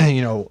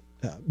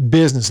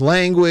 business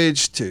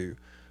language to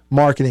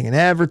marketing and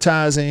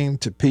advertising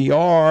to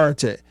PR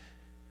to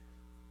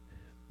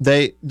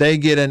they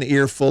get an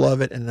ear full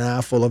of it and an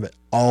eye full of it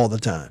all the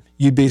time.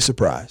 You'd be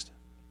surprised.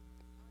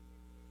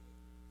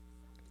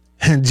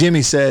 And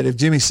Jimmy said if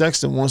Jimmy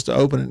Sexton wants to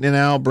open an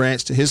NIL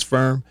branch to his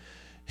firm,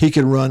 he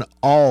could run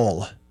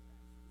all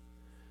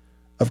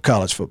of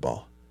college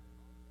football.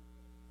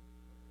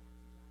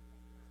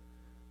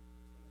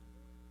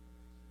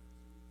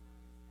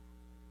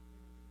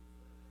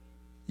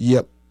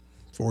 Yep,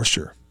 for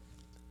sure.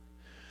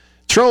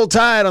 Troll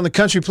Tide on the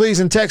Country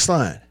Pleasing text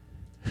line.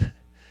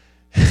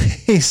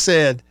 He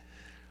said,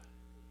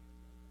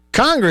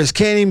 Congress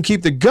can't even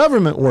keep the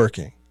government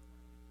working.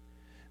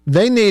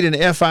 They need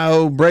an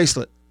FIO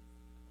bracelet.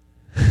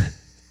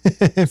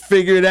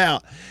 Figure it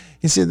out.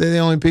 He said they're the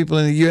only people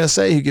in the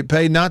USA who get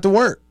paid not to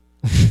work.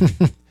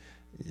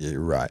 You're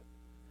right.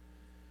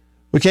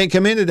 We can't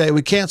come in today.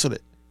 We canceled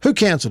it. Who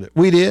canceled it?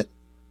 We did.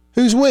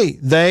 Who's we?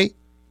 They.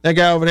 That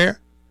guy over there.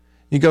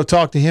 You go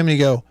talk to him and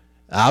you go,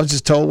 I was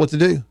just told what to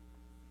do.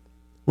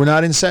 We're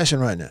not in session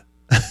right now.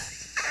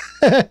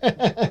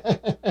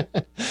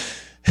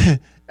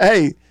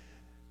 Hey,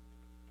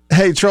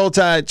 Troll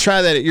Tide,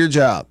 try that at your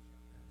job.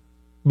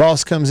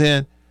 Boss comes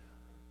in.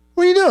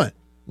 What are you doing?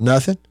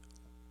 Nothing.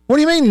 What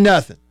do you mean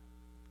nothing?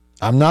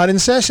 I'm not in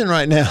session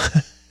right now.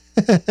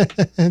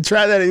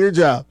 Try that at your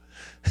job.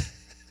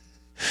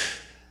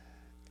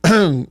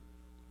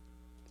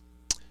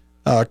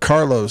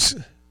 Carlos,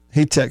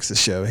 he texts the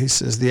show. He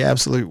says the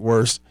absolute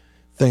worst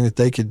thing that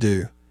they could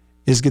do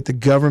is get the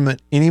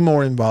government any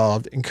more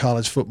involved in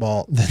college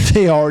football than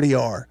they already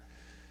are.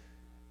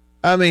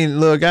 I mean,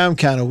 look, I'm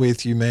kind of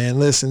with you, man.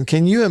 Listen,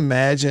 can you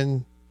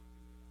imagine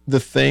the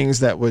things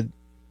that would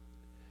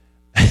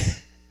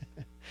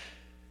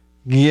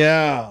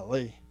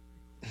golly.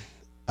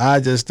 I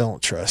just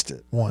don't trust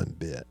it one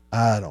bit.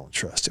 I don't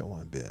trust it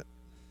one bit.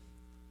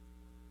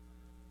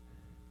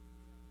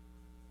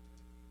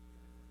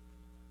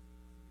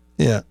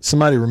 Yeah,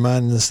 somebody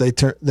reminded us they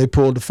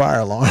pulled the fire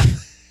alarm.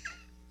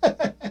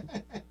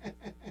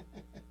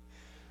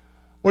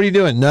 What are you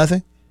doing?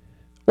 Nothing.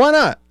 Why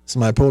not?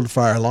 Somebody pulled the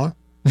fire alarm.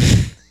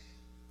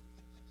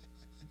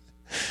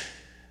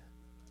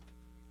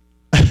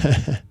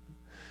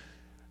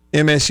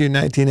 MSU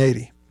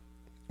 1980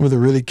 with a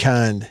really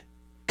kind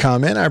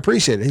comment. I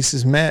appreciate it. He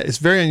says, Matt, it's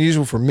very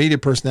unusual for media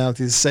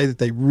personalities to say that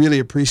they really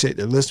appreciate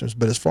their listeners,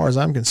 but as far as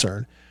I'm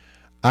concerned,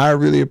 I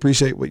really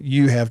appreciate what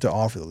you have to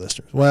offer the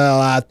listeners.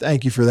 Well, I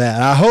thank you for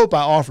that. I hope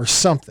I offer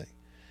something.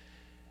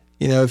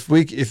 You know,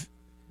 if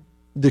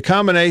the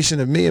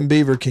combination of me and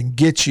Beaver can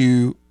get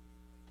you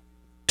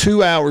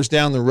 2 hours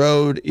down the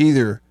road,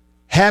 either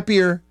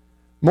happier,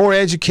 more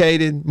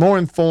educated, more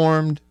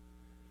informed,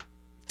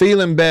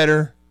 feeling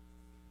better,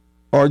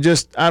 or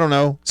just, I don't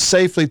know,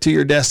 safely to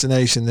your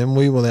destination, then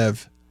we will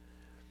have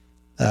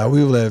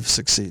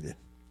succeeded.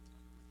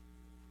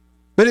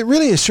 But it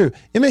really is true.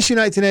 MSU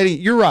 1980,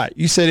 you're right.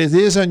 You said it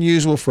is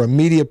unusual for a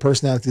media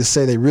personality to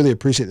say they really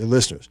appreciate their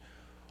listeners.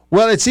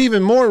 Well, it's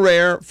even more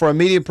rare for a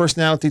media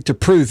personality to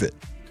prove it.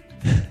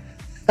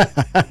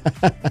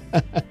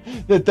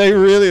 That they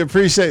really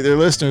appreciate their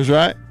listeners,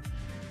 right?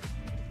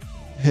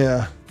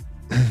 Yeah.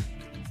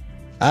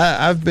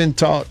 I've been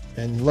taught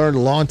and learned a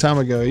long time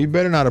ago, you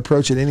better not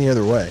approach it any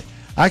other way.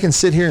 I can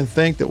sit here and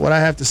think that what I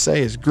have to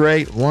say is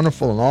great,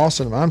 wonderful, and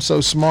awesome. I'm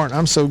so smart and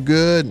I'm so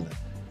good.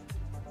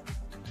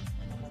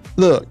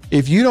 Look,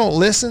 if you don't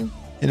listen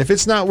and if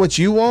it's not what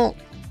you want,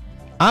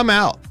 I'm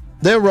out.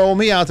 They'll roll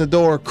me out the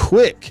door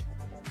quick.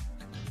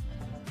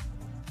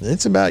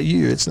 It's about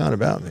you. It's not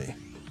about me.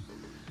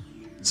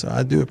 So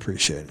I do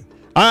appreciate it.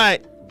 All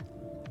right.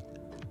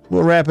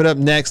 We'll wrap it up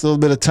next. A little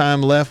bit of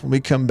time left when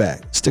we come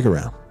back. Stick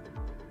around.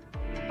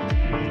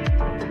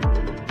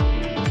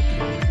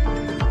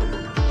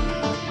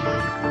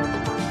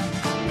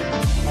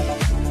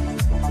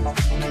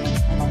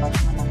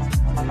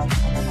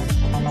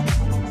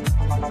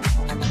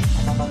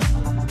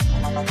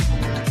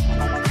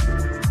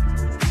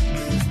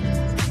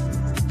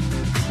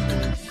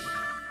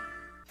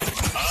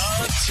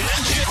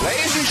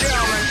 Ladies and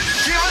gentlemen,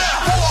 give it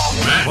up.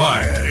 Matt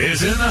Wyatt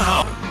is in the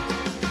house.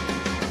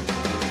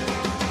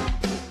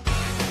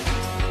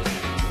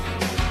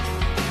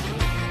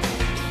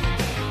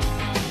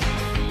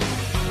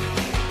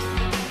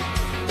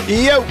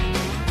 Yo.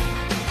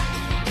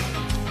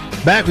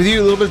 Back with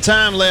you. A little bit of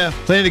time left.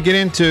 Plenty to get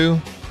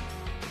into.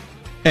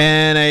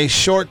 And a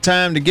short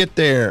time to get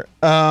there.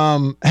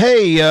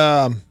 Hey,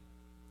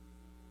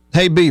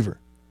 Beaver.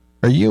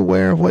 Are you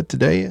aware of what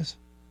today is?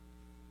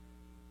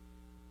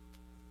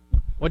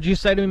 What'd you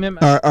say to me?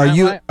 Are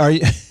you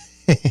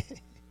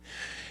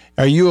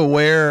are you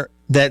aware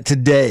that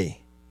today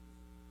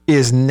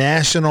is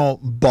National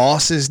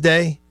Bosses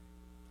Day?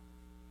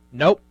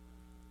 Nope.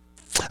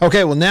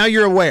 Okay, well now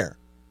you're aware.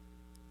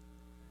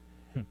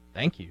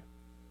 Thank you.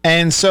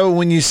 And so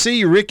when you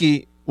see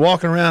Ricky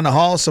walking around the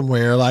hall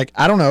somewhere, like,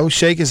 I don't know,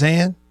 shake his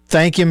hand,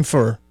 thank him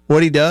for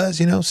what he does,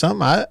 you know,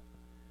 something.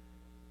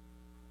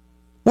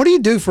 What do you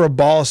do for a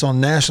boss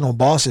on National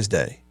Bosses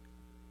Day?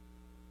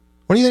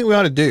 What do you think we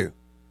ought to do?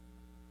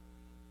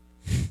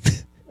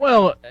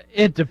 Well,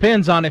 it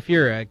depends on if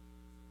you're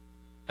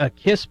a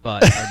kiss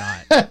butt or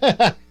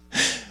not.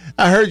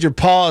 I heard your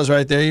pause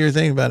right there. You were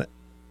thinking about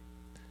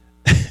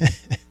it.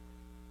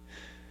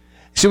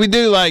 Should we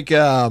do like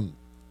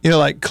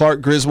like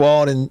Clark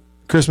Griswold in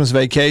Christmas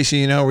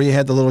Vacation, where he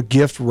had the little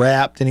gift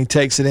wrapped and he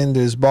takes it into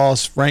his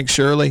boss, Frank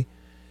Shirley.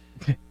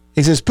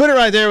 He says, put it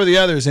right there with the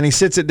others. And he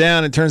sits it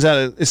down. And it turns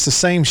out it's the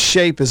same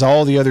shape as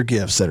all the other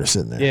gifts that are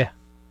sitting there. Yeah.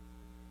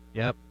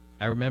 Yep.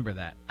 I remember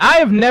that. I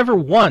have never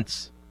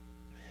once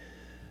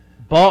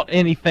bought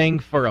anything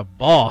for a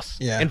boss.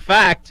 Yeah. In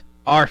fact,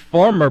 our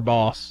former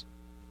boss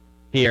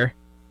here,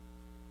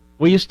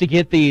 we used to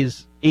get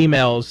these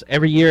emails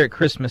every year at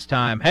Christmas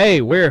time.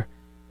 Hey, we're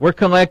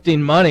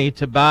collecting money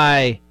to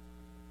buy,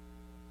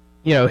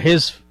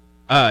 his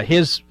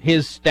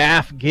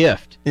staff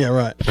gift. Yeah,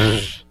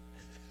 right.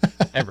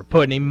 Ever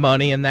put any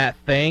money in that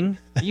thing?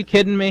 Are you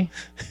kidding me?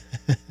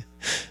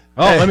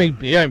 Oh, Hey. let me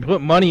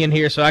put money in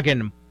here so I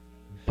can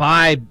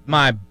buy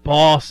my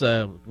boss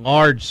a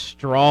large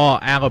straw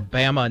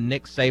Alabama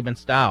Nick Saban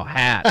style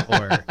hat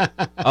or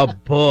a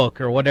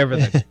book or whatever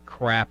the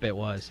crap it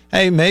was.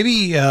 Hey,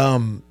 maybe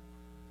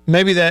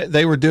that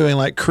they were doing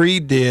like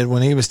Creed did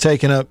when he was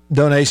taking up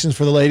donations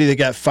for the lady that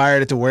got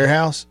fired at the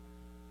warehouse.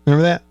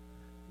 Remember that?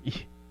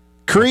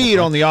 Creed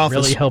on The Office.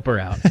 Really help her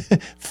out.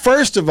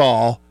 First of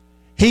all,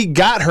 he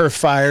got her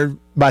fired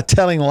by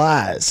telling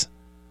lies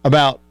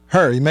about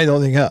her. He made the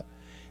whole thing up.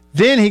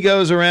 Then he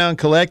goes around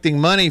collecting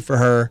money for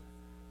her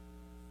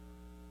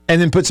and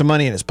then puts some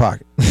money in his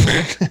pocket.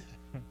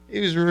 He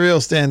was a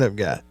real stand-up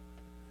guy.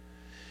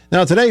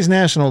 Now, today's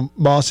National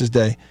Bosses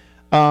Day.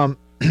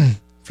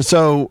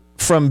 So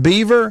from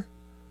Beaver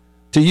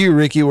to you,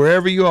 Ricky,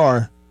 wherever you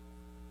are,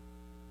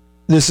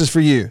 this is for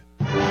you.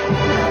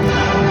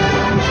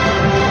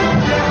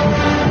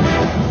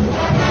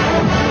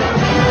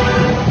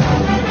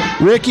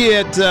 Ricky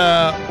at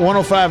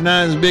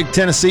 105.9 is a big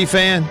Tennessee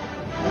fan.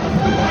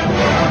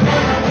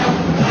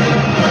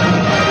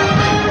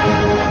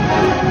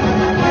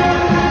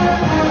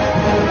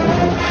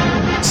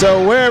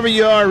 So wherever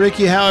you are,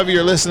 Ricky, however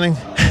you're listening,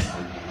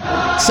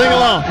 sing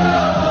along.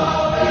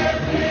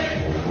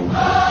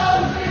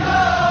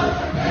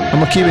 I'm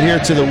going to keep it here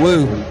to the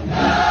woo.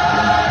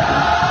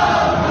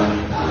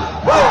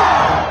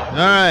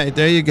 All right,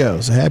 there you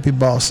go. So happy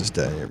Bosses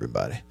Day,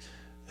 everybody.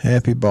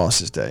 Happy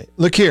Bosses Day.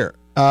 Look here.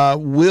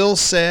 Will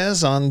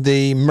says on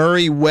the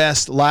Murray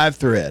West live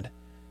thread,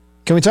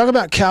 can we talk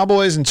about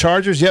Cowboys and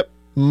Chargers? Yep.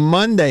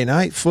 Monday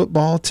Night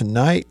Football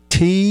tonight.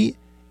 Tee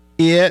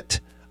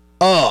it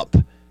up.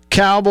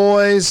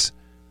 Cowboys,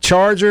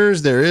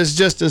 Chargers, there is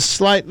just a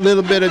slight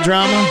little bit of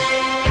drama.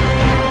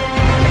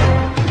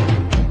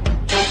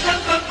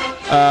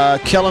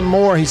 Kellen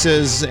Moore, he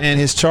says, and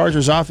his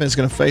Chargers offense is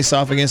going to face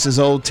off against his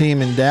old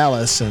team in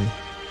Dallas. And,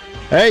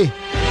 hey,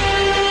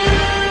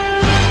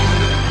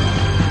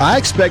 I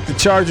expect the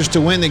Chargers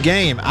to win the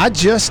game. I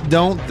just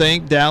don't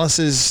think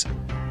Dallas's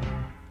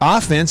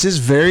offense is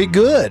very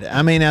good.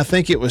 I mean, I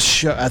think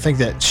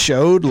that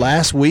showed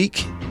last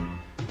week.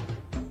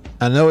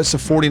 I know it's the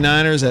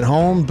 49ers at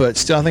home, but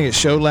still I think it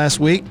showed last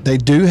week. They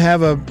do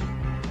have a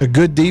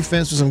good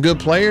defense with some good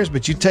players,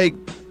 but you take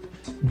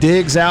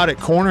Diggs out at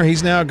corner,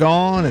 he's now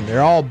gone, and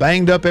they're all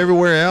banged up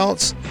everywhere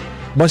else.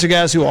 A bunch of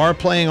guys who are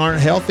playing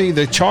aren't healthy.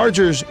 The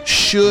Chargers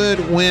should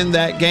win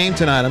that game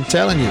tonight, I'm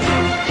telling you.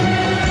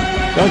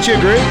 Don't you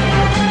agree?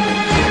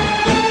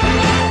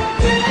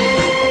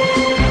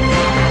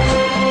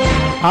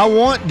 I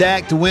want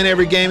Dak to win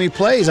every game he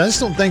plays. I just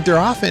don't think their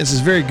offense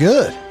is very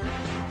good.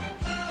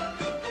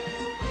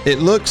 It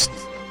looks,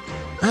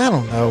 I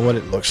don't know what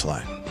it looks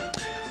like.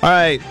 All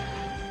right.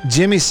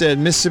 Jimmy said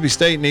Mississippi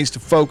State needs to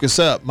focus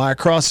up. My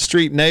across the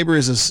street neighbor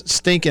is a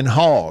stinking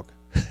hog.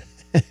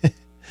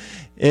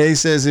 He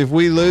says if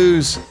we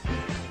lose,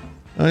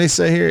 what did he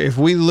say here? If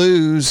we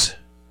lose,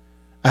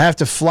 I have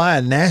to fly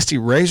a nasty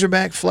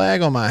Razorback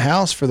flag on my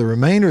house for the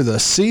remainder of the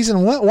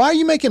season. What? Why are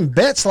you making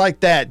bets like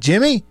that,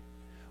 Jimmy?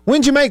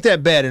 When did you make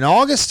that bet? In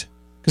August?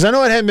 Because I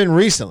know it hadn't been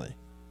recently.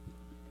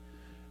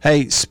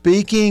 Hey,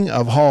 speaking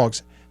of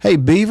hogs, hey,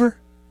 Beaver,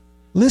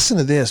 listen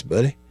to this,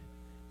 buddy.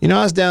 You know,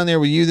 I was down there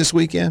with you this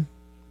weekend,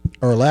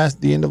 or the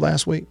end of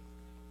last week.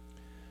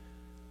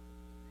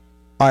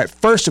 All right,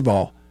 first of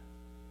all,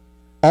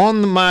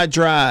 on my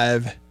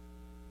drive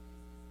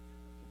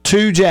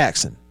to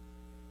Jackson,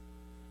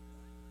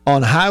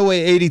 on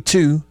Highway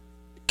 82,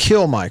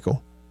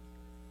 Kilmichael,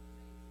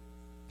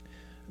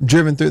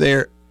 driven through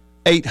there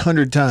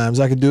 800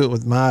 times. I could do it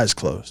with my eyes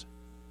closed.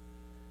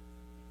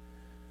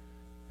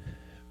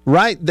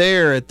 Right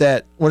there at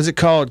that, what is it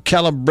called?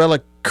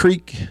 Calabrella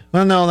Creek?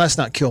 Well, no, that's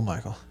not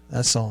Kilmichael.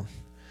 That's on.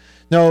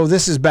 No,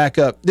 this is back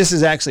up. This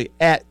is actually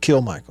at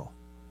Kilmichael.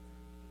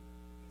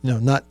 No,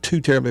 not too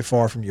terribly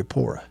far from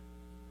Eupora.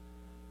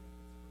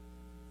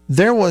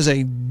 There was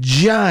a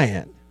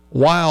giant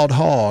wild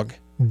hog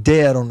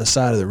dead on the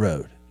side of the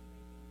road.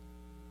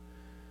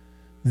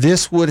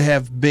 This would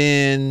have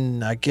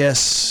been, I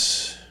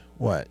guess,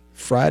 what,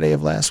 Friday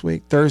of last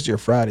week? Thursday or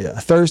Friday?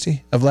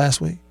 Thursday of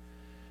last week.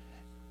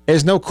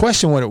 There's no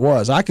question what it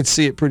was. I could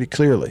see it pretty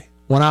clearly.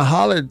 When I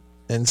hollered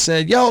and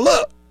said, yo,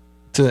 look,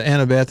 to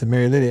Annabeth and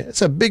Mary Lydia,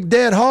 it's a big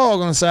dead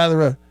hog on the side of the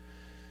road.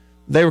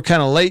 They were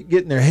kind of late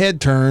getting their head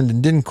turned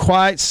and didn't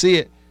quite see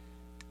it.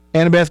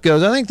 Annabeth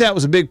goes, I think that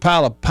was a big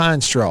pile of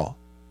pine straw.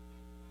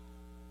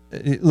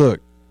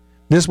 Look,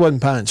 this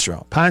wasn't pine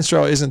straw. Pine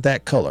straw isn't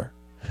that color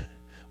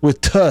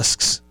with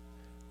tusks.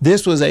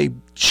 This was a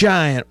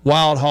giant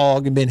wild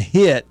hog and been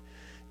hit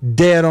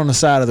dead on the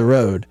side of the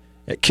road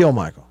at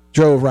Kilmichael.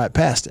 Drove right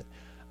past it.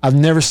 I've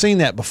never seen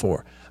that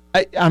before.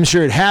 I'm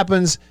sure it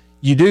happens.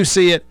 You do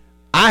see it.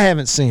 I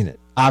haven't seen it.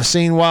 I've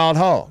seen wild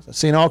hogs. I've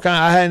seen all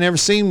kinds. I had never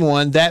seen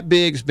one that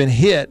big that's been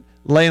hit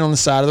laying on the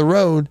side of the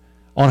road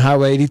on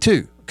Highway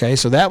 82. Okay,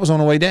 so that was on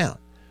the way down.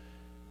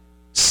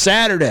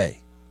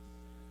 Saturday,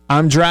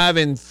 I'm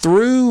driving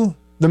through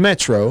the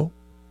metro.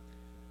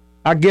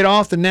 I get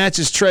off the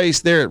Natchez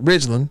Trace there at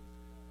Ridgeland.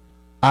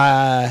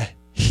 I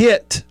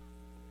hit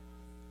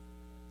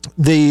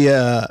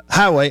the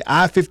highway,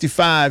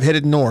 I-55,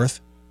 headed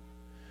north.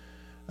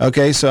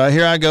 Okay, so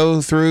here I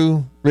go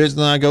through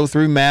Ridgeland. I go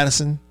through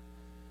Madison.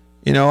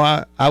 You know,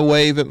 I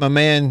wave at my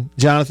man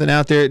Jonathan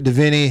out there at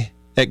Deviney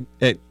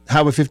at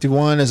Highway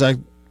 51 as I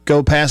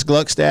go past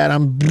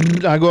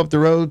Gluckstadt. I go up the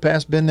road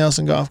past Ben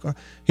Nelson Golf Car.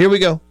 Here we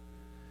go.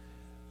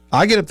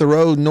 I get up the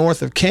road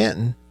north of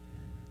Canton,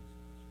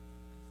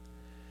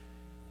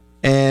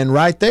 and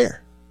right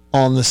there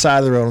on the side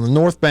of the road, on the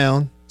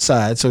northbound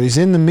side, so he's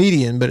in the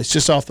median, but it's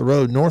just off the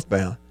road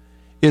northbound,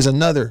 is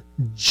another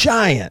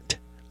giant.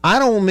 I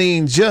don't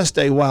mean just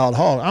a wild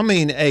hog. I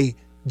mean a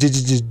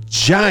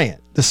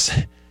giant, this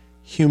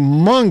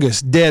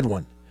humongous dead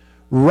one,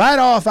 right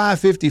off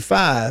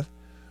I-55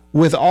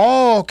 with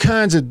all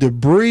kinds of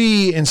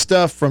debris and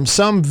stuff from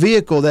some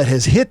vehicle that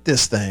has hit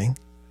this thing.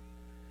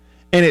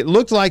 And it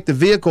looked like the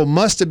vehicle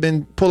must have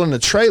been pulling a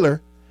trailer,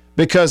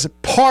 because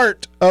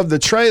part of the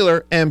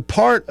trailer and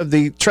part of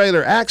the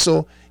trailer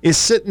axle is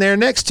sitting there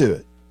next to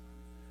it.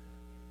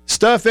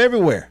 Stuff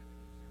everywhere.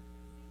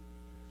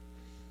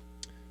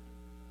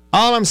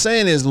 All I'm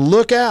saying is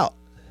look out.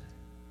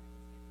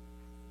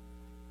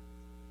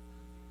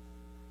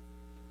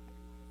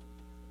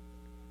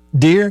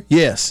 Deer?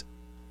 Yes.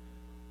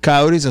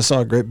 Coyotes? I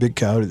saw a great big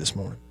coyote this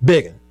morning.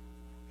 Big one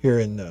here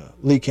in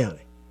Lee County.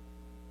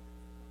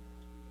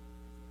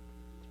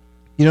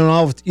 You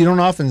don't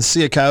often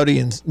see a coyote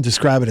and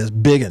describe it as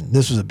big one.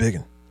 This was a big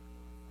one.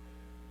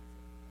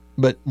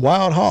 But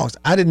wild hogs,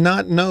 I did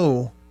not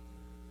know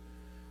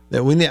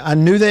that I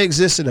knew they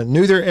existed. I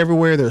knew they're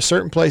everywhere. There are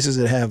certain places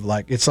that have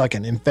it's like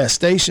an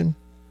infestation.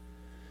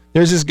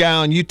 There's this guy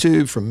on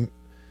YouTube from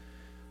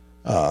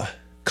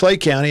Clay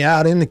County,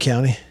 out in the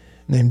county,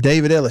 named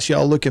David Ellis.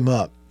 Y'all look him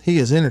up. He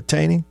is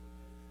entertaining.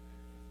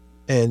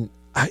 And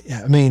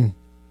I mean,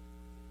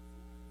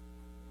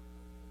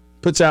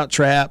 puts out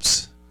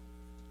traps,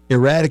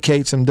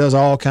 eradicates them, does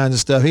all kinds of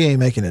stuff. He ain't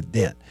making a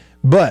dent.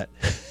 But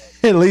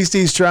at least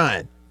he's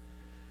trying.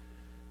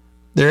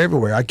 They're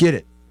everywhere. I get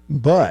it.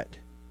 But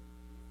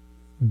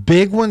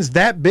big ones,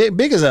 that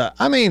big as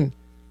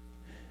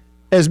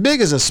as big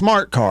as a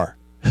smart car,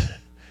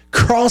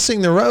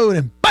 crossing the road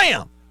and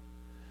bam!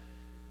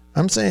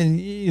 I'm saying,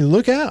 you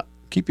look out.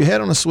 Keep your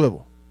head on a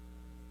swivel.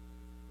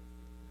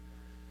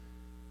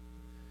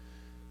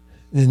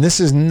 And this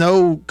is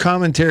no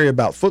commentary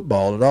about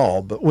football at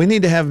all, but we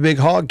need to have a big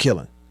hog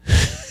killing.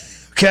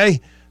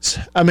 Okay?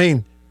 I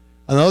mean,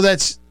 I know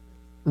that's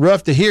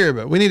rough to hear,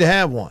 but we need to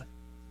have one.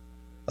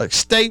 Like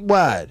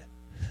statewide.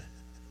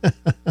 I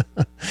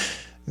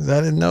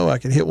didn't know I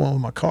could hit one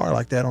with my car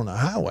like that on the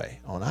highway,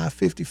 on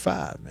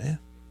I-55, man.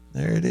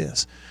 There it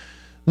is.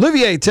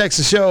 Louvier texts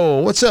the show.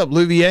 What's up,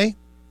 Louvier?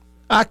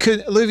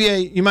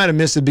 Louvier, you might have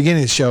missed the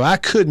beginning of the show. I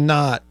could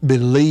not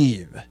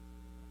believe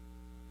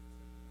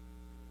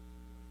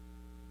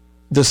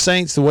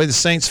the way the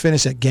Saints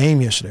finished that game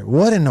yesterday.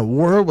 What in the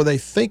world were they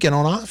thinking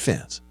on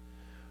offense?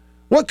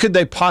 What could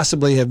they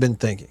possibly have been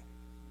thinking?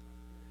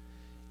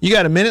 You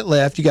got a minute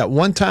left. You got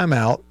one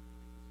timeout.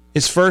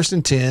 It's 1st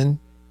and 10.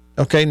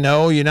 Okay,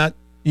 no, you're not.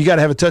 You got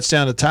to have a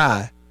touchdown to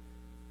tie.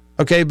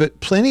 Okay, but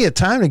plenty of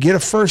time to get a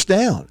first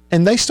down.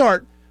 And they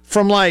start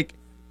from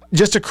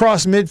just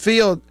across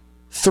midfield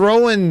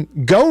throwing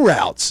go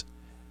routes,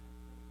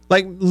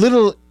 like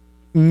little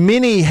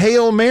mini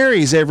Hail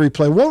Marys every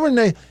play. What were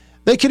they?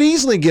 They could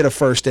easily get a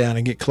first down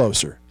and get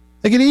closer.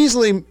 They could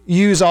easily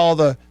use all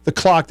the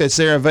clock that's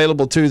there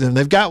available to them.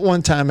 They've got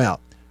one timeout.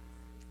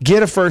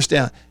 Get a first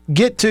down.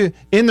 They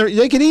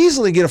could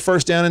easily get a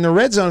first down in the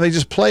red zone if they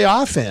just play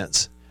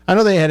offense. I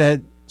know they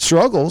had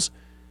struggles.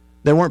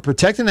 They weren't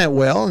protecting that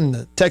well, and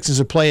the Texans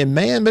are playing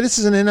man, but this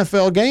is an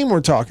NFL game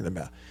we're talking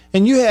about.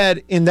 And you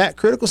had, in that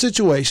critical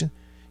situation,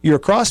 you're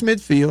across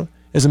midfield.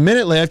 There's a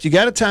minute left. You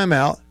got a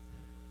timeout.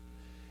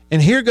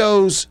 And here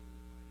goes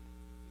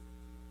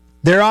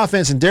their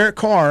offense and Derek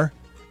Carr.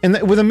 And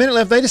with a minute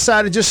left, they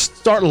decided to just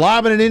start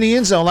lobbing it in the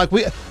end zone.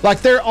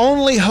 Like their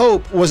only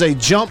hope was a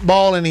jump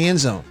ball in the end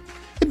zone.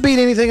 It beat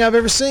anything I've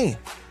ever seen.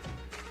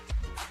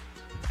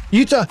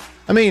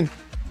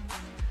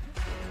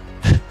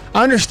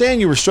 I understand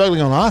you were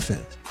struggling on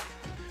offense,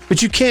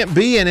 But you can't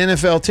be an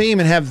NFL team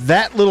and have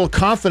that little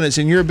confidence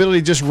in your ability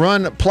to just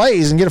run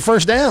plays and get a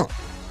first down.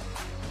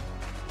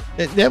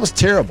 That was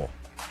terrible.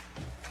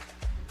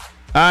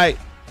 All right.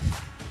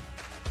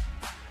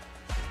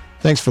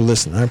 Thanks for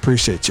listening. I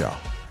appreciate y'all.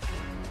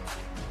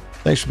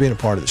 Thanks for being a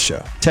part of the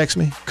show. Text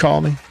me,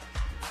 call me,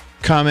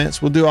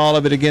 comments. We'll do all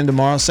of it again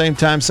tomorrow. Same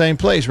time, same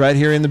place, right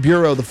here in the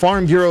Bureau, the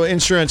Farm Bureau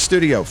Insurance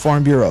Studio.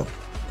 Farm Bureau.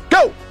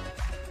 Go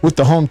with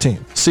the home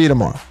team. See you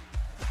tomorrow.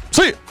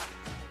 See you.